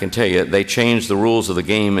 and I can tell you they changed the rules of the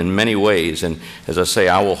game in many ways. And as I say,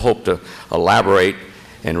 I will hope to elaborate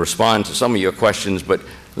and respond to some of your questions, but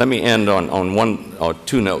let me end on 1 or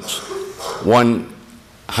 2 notes. One,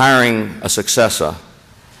 hiring a successor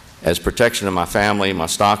as protection of my family, my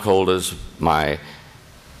stockholders, my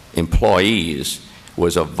employees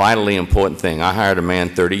was a vitally important thing. I hired a man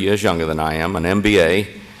 30 years younger than I am, an MBA,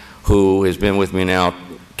 who has been with me now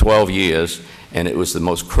 12 years, and it was the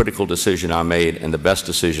most critical decision I made and the best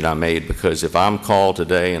decision I made, because if I'm called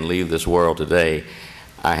today and leave this world today,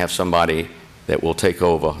 I have somebody that will take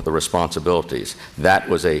over the responsibilities. That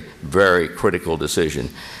was a very critical decision.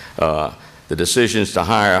 The decisions to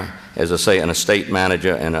hire, as I say, an estate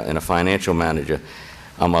manager and a financial manager,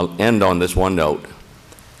 I'm going to end on this one note.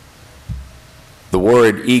 The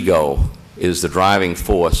word ego is the driving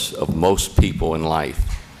force of most people in life.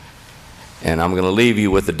 And I'm going to leave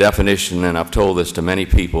you with the definition, and I've told this to many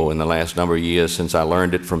people in the last number of years since I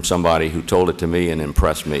learned it from somebody who told it to me and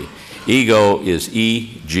impressed me. Ego is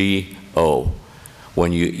E-G-O,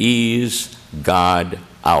 when you ease God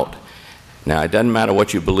out. Now, it doesn't matter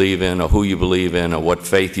what you believe in or who you believe in or what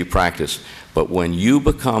faith you practice, but when you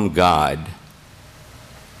become God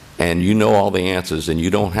and you know all the answers and you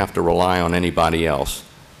don't have to rely on anybody else,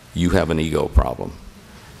 you have an ego problem.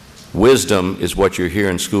 Wisdom is what you're here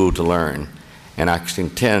in school to learn. And I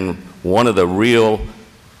contend one of the real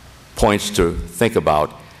points to think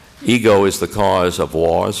about, ego is the cause of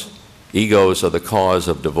wars, egos are the cause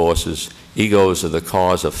of divorces, egos are the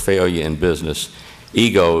cause of failure in business,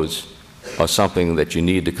 egos are something that you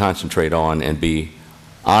need to concentrate on and be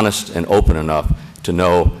honest and open enough to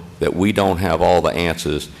know that we don't have all the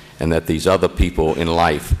answers and that these other people in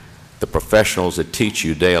life, the professionals that teach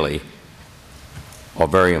you daily, are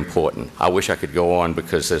very important. I wish I could go on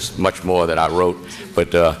because there's much more that I wrote,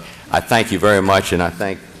 but I thank you very much, and I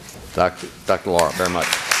thank Dr. Laura very much.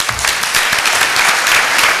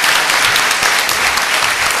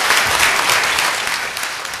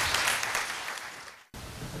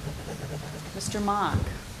 Mr. Mock,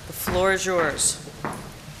 the floor is yours.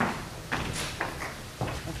 Okay.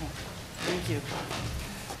 Thank you.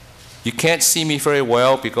 You can't see me very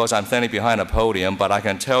well because I'm standing behind a podium, but I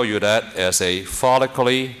can tell you that as a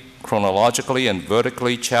follically, chronologically, and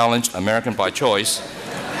vertically challenged American by choice,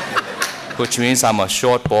 which means I'm a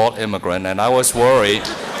short, bald immigrant, and I was worried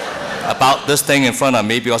about this thing in front of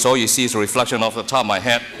me because all you see is a reflection off the top of my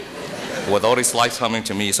head with all these lights coming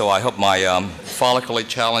to me, so I hope my follically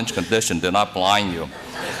challenged condition did not blind you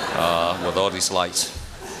with all these lights.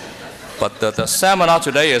 But the seminar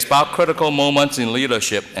today is about critical moments in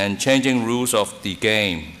leadership and changing rules of the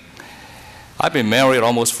game. I've been married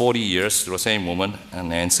almost 40 years to the same woman,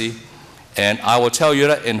 Nancy, and I will tell you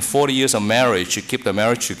that in 40 years of marriage, you keep the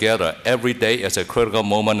marriage together. Every day is a critical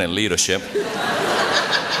moment in leadership.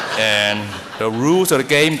 And the rules of the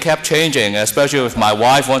game kept changing, especially if my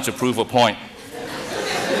wife wants to prove a point.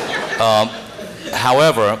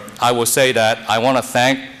 However, I will say that I want to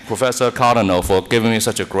thank Professor Cardinal for giving me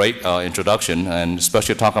such a great introduction, and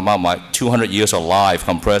especially talking about my 200 years of life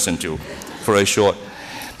compressed into very short.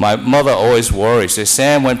 My mother always worries. She says,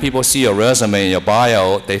 Sam, when people see your resume and your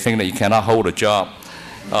bio, they think that you cannot hold a job.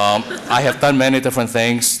 I have done many different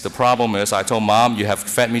things. The problem is I told Mom, you have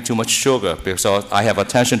fed me too much sugar because I have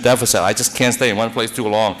attention deficit. I just can't stay in one place too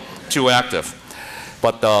long, too active.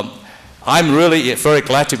 But I'm really very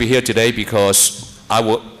glad to be here today because I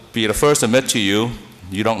will be the first to admit to you,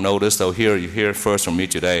 you don't know this, though you hear first from me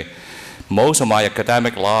today. Most of my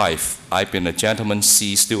academic life, I've been a gentleman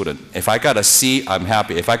C student. If I got a C, I'm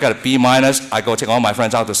happy. If I got a B minus, I go take all my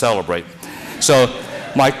friends out to celebrate. So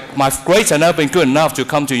my grades have never been good enough to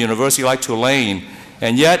come to a university like Tulane.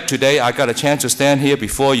 And yet today I got a chance to stand here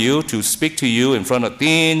before you to speak to you in front of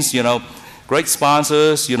deans, great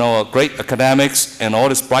sponsors, great academics, and all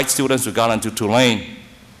these bright students who got into Tulane.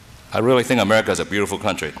 I really think America is a beautiful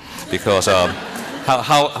country because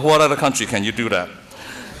what other country can you do that?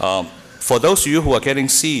 For those of you who are getting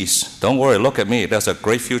C's, don't worry, look at me. There's a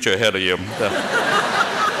great future ahead of you.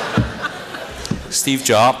 Steve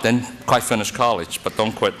Jobs, didn't quite finish college, but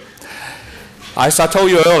don't quit. As I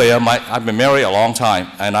told you earlier, I've been married a long time,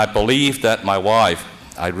 and I believe that my wife,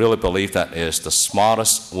 I really believe that is the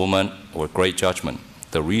smartest woman with great judgment.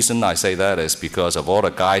 The reason I say that is because of all the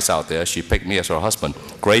guys out there, she picked me as her husband.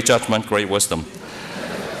 Great judgment, great wisdom.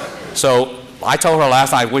 So I told her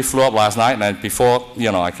last night, we flew up last night, and before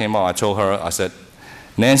I came out, I told her, I said,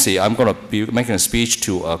 Nancy, I'm going to be making a speech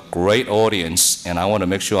to a great audience, and I want to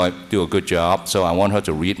make sure I do a good job, so I want her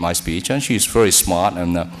to read my speech, and she's very smart.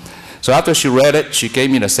 And so after she read it, she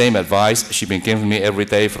gave me the same advice she's been giving me every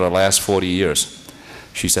day for the last 40 years.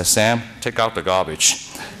 She said, Sam, take out the garbage.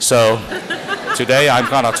 So today I'm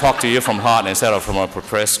going to talk to you from heart instead of from a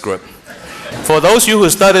prepared script. For those of you who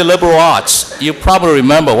study liberal arts, you probably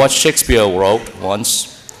remember what Shakespeare wrote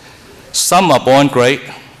once. Some are born great,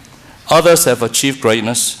 others have achieved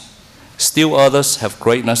greatness, still others have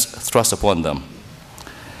greatness thrust upon them.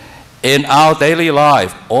 In our daily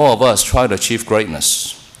life, all of us try to achieve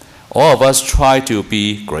greatness. All of us try to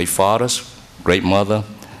be great fathers, great mother,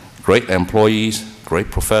 great employees,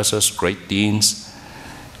 great professors, great deans,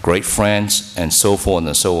 great friends, and so forth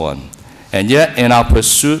and so on. And yet, in our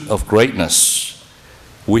pursuit of greatness,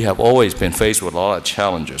 we have always been faced with a lot of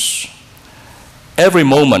challenges. Every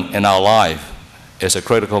moment in our life is a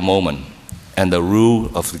critical moment, and the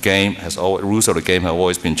rules of the game have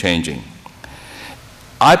always been changing.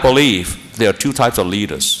 I believe there are two types of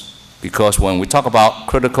leaders, because when we talk about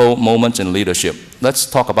critical moments in leadership, let's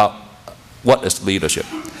talk about what is leadership.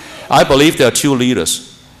 I believe there are two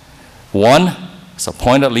leaders. One is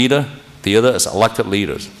appointed leader, the other is elected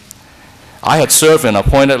leaders. I had served in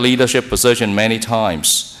appointed leadership position many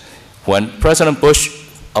times. When President Bush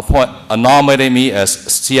nominated me as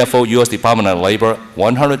CFO, U.S. Department of Labor,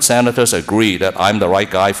 100 senators agreed that I'm the right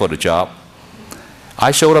guy for the job. I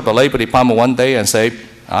showed up at Labor Department one day and said,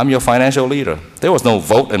 I'm your financial leader. There was no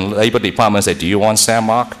vote in Labor Department and said, do you want Sam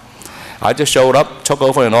Mark? I just showed up, took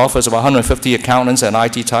over an office of 150 accountants and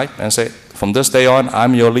IT type and said, from this day on,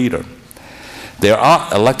 I'm your leader. There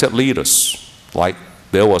are elected leaders, like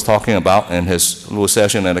Bill was talking about in his little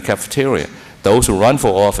session in the cafeteria, those who run for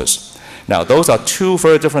office. Now, those are two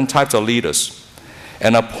very different types of leaders.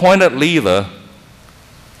 An appointed leader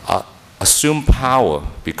assumed power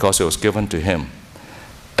because it was given to him.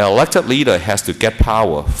 An elected leader has to get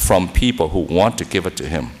power from people who want to give it to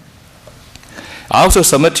him. I also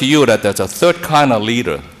submit to you that there's a third kind of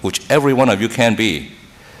leader, which every one of you can be.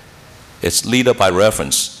 It's leader by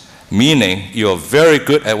reference. Meaning you're very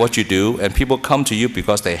good at what you do, and people come to you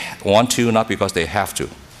because they want to, not because they have to.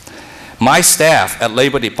 My staff at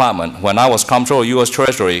Labor Department, when I was Comptroller of U.S.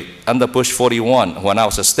 Treasury under Bush 41, when I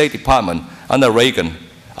was at State Department under Reagan,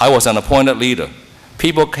 I was an appointed leader.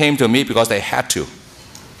 People came to me because they had to.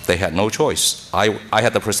 They had no choice. I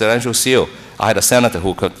had the presidential seal. I had a senator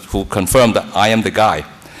who confirmed that I am the guy.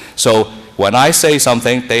 So when I say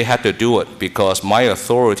something, they had to do it because my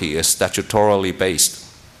authority is statutorily based.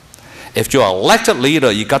 If you're an elected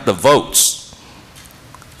leader, you got the votes.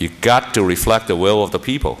 You got to reflect the will of the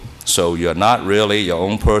people. So you're not really your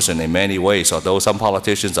own person in many ways, although some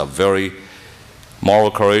politicians are very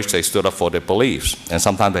moral courage, they stood up for their beliefs, and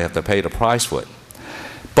sometimes they have to pay the price for it.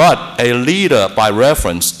 But a leader, by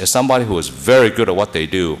reference, is somebody who is very good at what they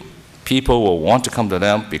do. People will want to come to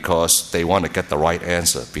them because they want to get the right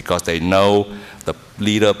answer, because they know the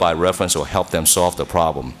leader, by reference, will help them solve the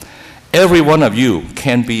problem. Every one of you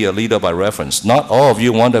can be a leader by reference. Not all of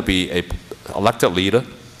you want to be an elected leader.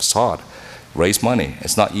 It's hard. Raise money.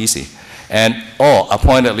 It's not easy. Or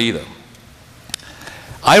appointed leader.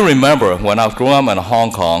 I remember when I was growing up in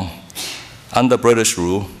Hong Kong under British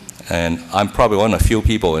rule, and I'm probably one of the few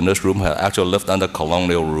people in this room who have actually lived under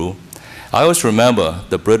colonial rule. I always remember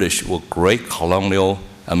the British were great colonial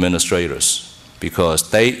administrators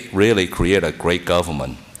because they really created a great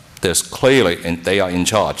government. There's clearly, and they are in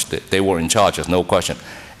charge. They were in charge, there's no question.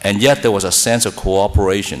 And yet there was a sense of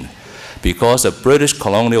cooperation because the British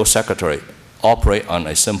colonial secretary operate on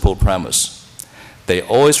a simple premise. They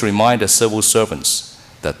always remind the civil servants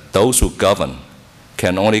that those who govern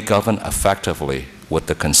can only govern effectively with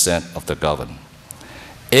the consent of the governed.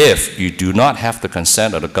 If you do not have the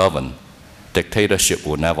consent of the governed, dictatorship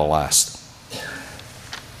will never last.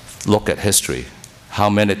 Look at history,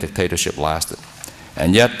 how many dictatorships lasted.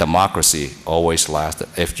 And yet democracy always lasted.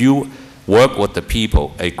 If you work with the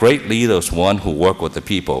people, a great leader is one who works with the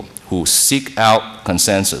people, who seek out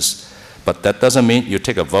consensus. But that doesn't mean you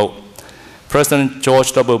take a vote. President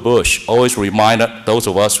George W. Bush always reminded those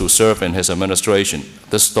of us who served in his administration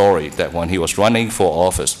this story, that when he was running for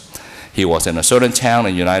office, he was in a certain town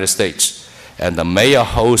in the United States, and the mayor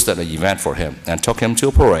hosted an event for him and took him to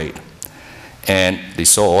a parade. And they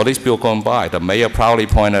saw all these people going by. The mayor proudly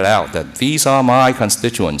pointed out that these are my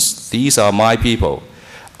constituents. These are my people.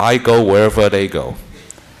 I go wherever they go.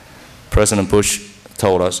 President Bush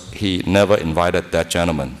told us he never invited that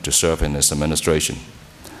gentleman to serve in his administration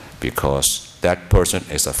because that person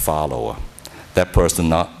is a follower. That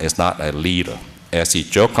person is not a leader. As he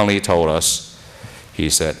jokingly told us, he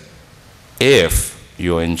said, if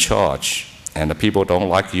you're in charge and the people don't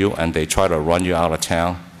like you and they try to run you out of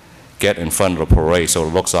town, get in front of the parade so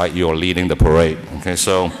it looks like you're leading the parade. Okay,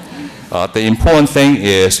 so the important thing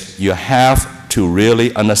is you have to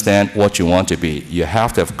really understand what you want to be. You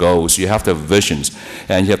have to have goals, you have to have visions,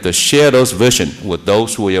 and you have to share those visions with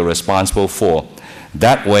those who you're responsible for.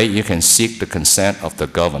 That way you can seek the consent of the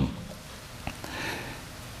governed.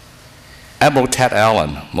 Admiral Ted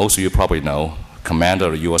Allen, most of you probably know, commander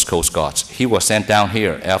of the U.S. Coast Guards. He was sent down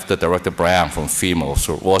here after Director Brown from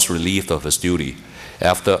FEMA was relieved of his duty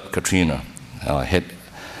after Katrina hit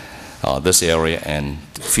this area, and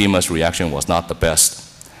FEMA's reaction was not the best.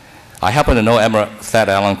 I happen to know Admiral Thad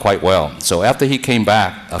Allen quite well. So after he came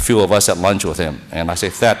back, a few of us had lunch with him, and I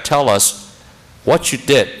said, Thad, tell us what you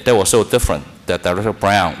did that was so different that Director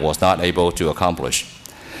Brown was not able to accomplish.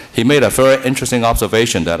 He made a very interesting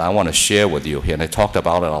observation that I want to share with you here, and he talked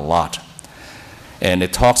about it a lot. And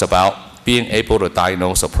it talks about being able to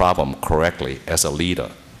diagnose a problem correctly as a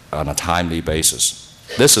leader on a timely basis.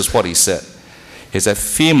 This is what he said. He said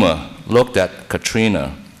FEMA looked at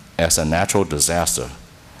Katrina as a natural disaster,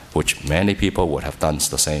 which many people would have done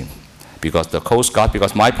the same. Because the Coast Guard,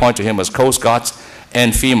 because my point to him was Coast Guards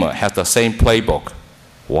and FEMA have the same playbook.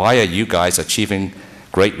 Why are you guys achieving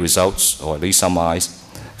great results, or at least some eyes?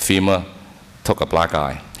 FEMA took a black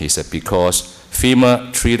eye. He said, because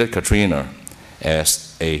FEMA treated Katrina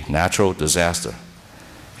as a natural disaster.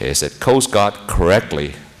 He said, Coast Guard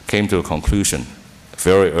correctly came to a conclusion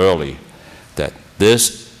very early that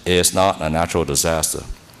this is not a natural disaster.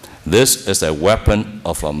 This is a weapon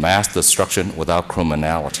of a mass destruction without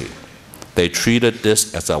criminality. They treated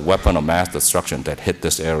this as a weapon of mass destruction that hit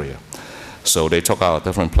this area. So they took out a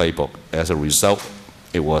different playbook. As a result,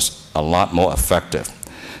 it was a lot more effective.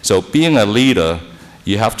 So being a leader,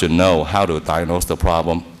 you have to know how to diagnose the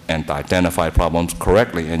problem and identify problems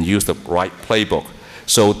correctly and use the right playbook.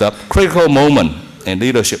 So the critical moment in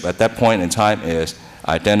leadership at that point in time is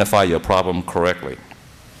identify your problem correctly.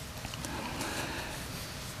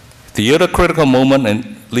 The other critical moment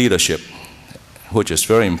in leadership, which is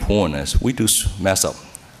very important, is we do mess up.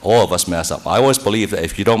 All of us mess up. I always believe that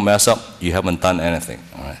if you don't mess up, you haven't done anything.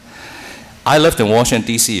 All right? I lived in Washington,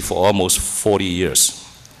 D.C. for almost 40 years.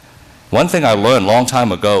 One thing I learned a long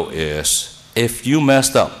time ago is if you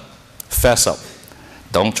messed up, fess up.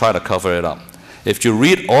 Don't try to cover it up. If you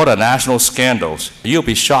read all the national scandals, you'll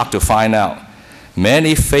be shocked to find out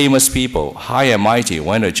many famous people, high and mighty,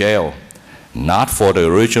 went to jail not for the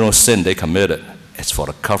original sin they committed. It's for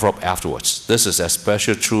the cover-up afterwards. This is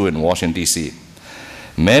especially true in Washington, D.C.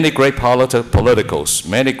 Many great politicals,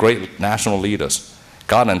 many great national leaders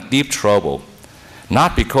got in deep trouble,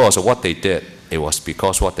 not because of what they did. It was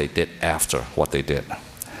because of what they did after what they did.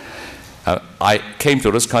 I came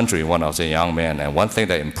to this country when I was a young man, and one thing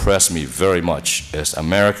that impressed me very much is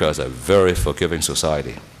America is a very forgiving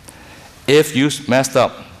society. If you messed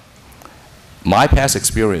up, my past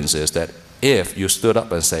experience is that if you stood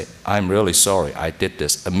up and say, I'm really sorry, I did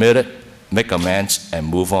this, admit it, make amends, and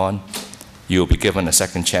move on, you'll be given a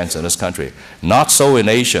second chance in this country. Not so in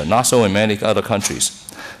Asia, not so in many other countries,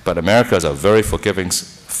 but America is a very forgiving,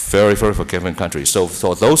 very, very forgiving country. So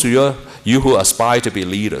for those of you who aspire to be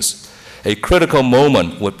leaders, a critical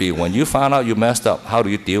moment would be when you find out you messed up, how do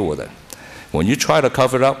you deal with it? When you try to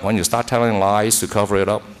cover it up, when you start telling lies to cover it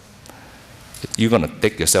up, you're going to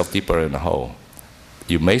dig yourself deeper in the hole.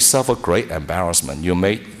 You may suffer great embarrassment. You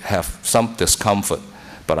may have some discomfort.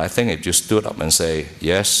 But I think if you stood up and say,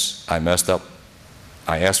 yes, I messed up,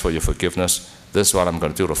 I ask for your forgiveness, this is what I'm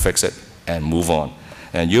going to do to fix it, and move on.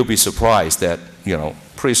 And you'll be surprised that,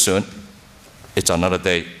 pretty soon, it's another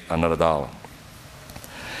day, another dollar.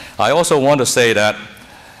 I also want to say that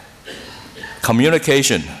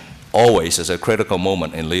communication always is a critical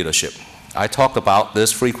moment in leadership. I talk about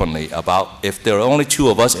this frequently, about if there are only two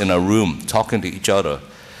of us in a room talking to each other,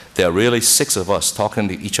 there are really 6 of us talking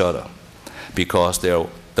to each other. Because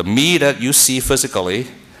the me that you see physically,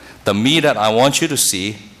 the me that I want you to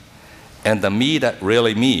see, and the me that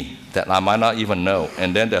really me, that I might not even know,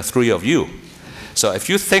 and then there are 3 of you. So if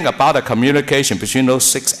you think about the communication between those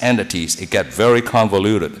 6 entities, it gets very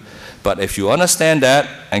convoluted. But if you understand that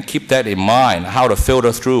and keep that in mind, how to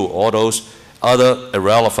filter through all those other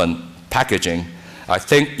irrelevant packaging, I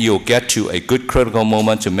think you'll get to a good critical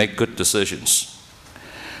moment to make good decisions.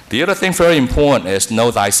 The other thing very important is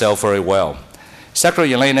know thyself very well.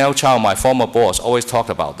 Secretary Elaine L. Chow, my former boss, always talked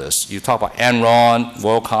about this. You talk about Enron,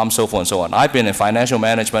 WorldCom, so forth and so on. I've been in financial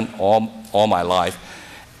management all my life.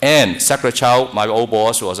 And Secretary Chow, my old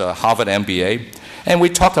boss, was a Harvard MBA. And we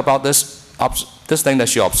talked about this thing that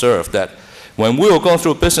she observed, that when we were going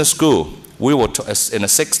through business school, we were in the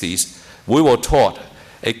 60s, we were taught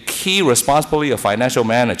a key responsibility of financial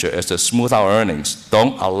manager is to smooth out earnings.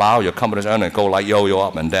 Don't allow your company's earnings to go like yo-yo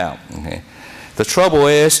up and down. Okay? The trouble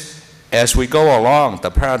is, as we go along,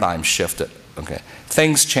 the paradigm shifted. Okay?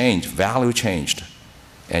 Things changed, value changed,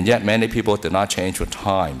 and yet many people did not change with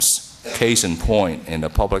times. Case in point, in the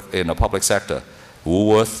public sector,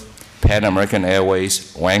 Woolworth, Pan American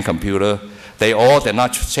Airways, Wang Computer, they all did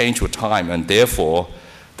not change with time, and therefore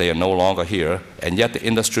they are no longer here, and yet the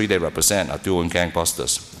industry they represent are doing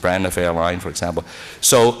gangbusters. Brandon Airline, for example.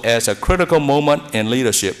 So as a critical moment in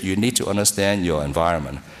leadership, you need to understand your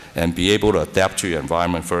environment and be able to adapt to your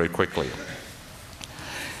environment very quickly.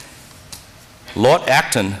 Lord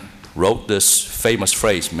Acton wrote this famous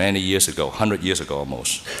phrase many years ago, 100 years ago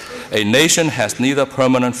almost. A nation has neither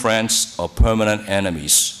permanent friends or permanent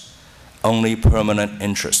enemies, only permanent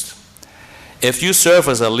interest. If you serve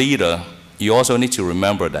as a leader, you also need to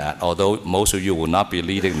remember that, although most of you will not be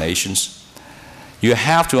leading nations, you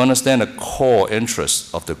have to understand the core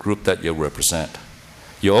interests of the group that you represent.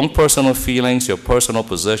 Your own personal feelings, your personal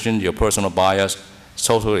position, your personal bias, is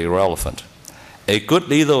totally irrelevant. A good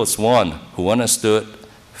leader is one who understood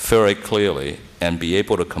very clearly and be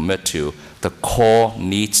able to commit to the core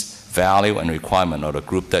needs, value, and requirement of the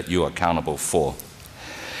group that you are accountable for.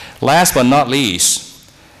 Last but not least,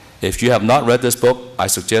 if you have not read this book, I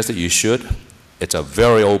suggest that you should. It's a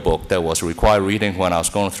very old book that was required reading when I was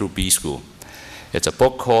going through B school. It's a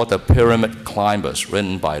book called The Pyramid Climbers,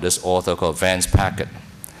 written by this author called Vance Packard.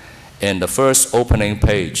 In the first opening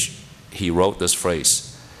page, he wrote this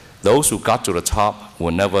phrase: those who got to the top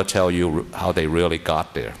will never tell you how they really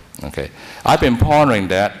got there. Okay? I've been pondering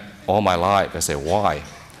that all my life. I say, why?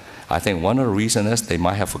 I think one of the reasons is they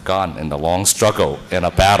might have forgotten in the long struggle in the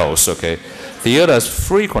battles. Okay? The others,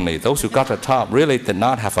 frequently, those who got to the top really did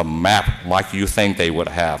not have a map like you think they would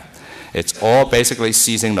have. It's all basically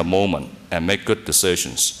seizing the moment and make good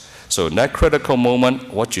decisions. So in that critical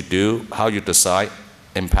moment, what you do, how you decide,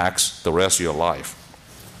 impacts the rest of your life.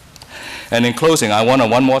 And in closing, I want to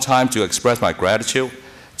one more time to express my gratitude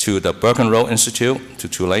to the Burkenroad Institute, to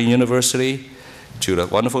Tulane University, to the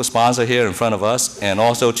wonderful sponsor here in front of us, and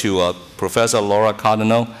also to Professor Laura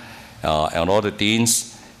Cardinal and all the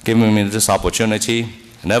deans giving me this opportunity.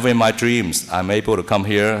 Never in my dreams I'm able to come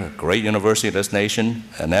here, a great university in this nation,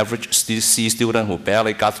 an average C student who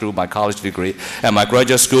barely got through my college degree and my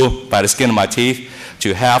graduate school by the skin of my teeth,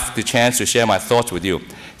 to have the chance to share my thoughts with you.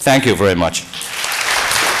 Thank you very much.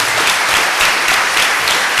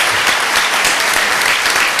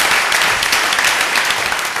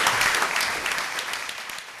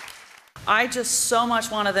 I just so much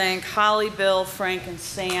want to thank Holly, Bill, Frank, and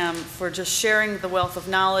Sam for just sharing the wealth of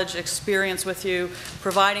knowledge, experience with you,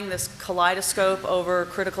 providing this kaleidoscope over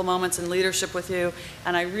critical moments in leadership with you.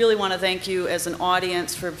 And I really want to thank you as an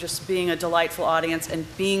audience for just being a delightful audience and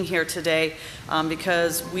being here today,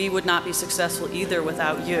 because we would not be successful either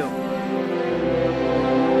without you.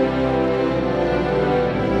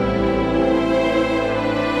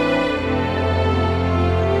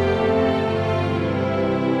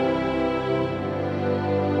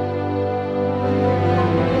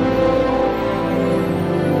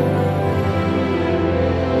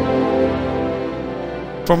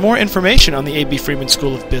 For more information on the A.B. Freeman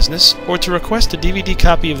School of Business, or to request a DVD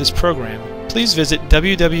copy of this program, please visit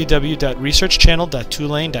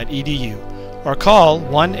www.researchchannel.tulane.edu or call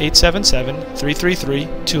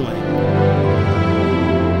 1-877-333-TULANE.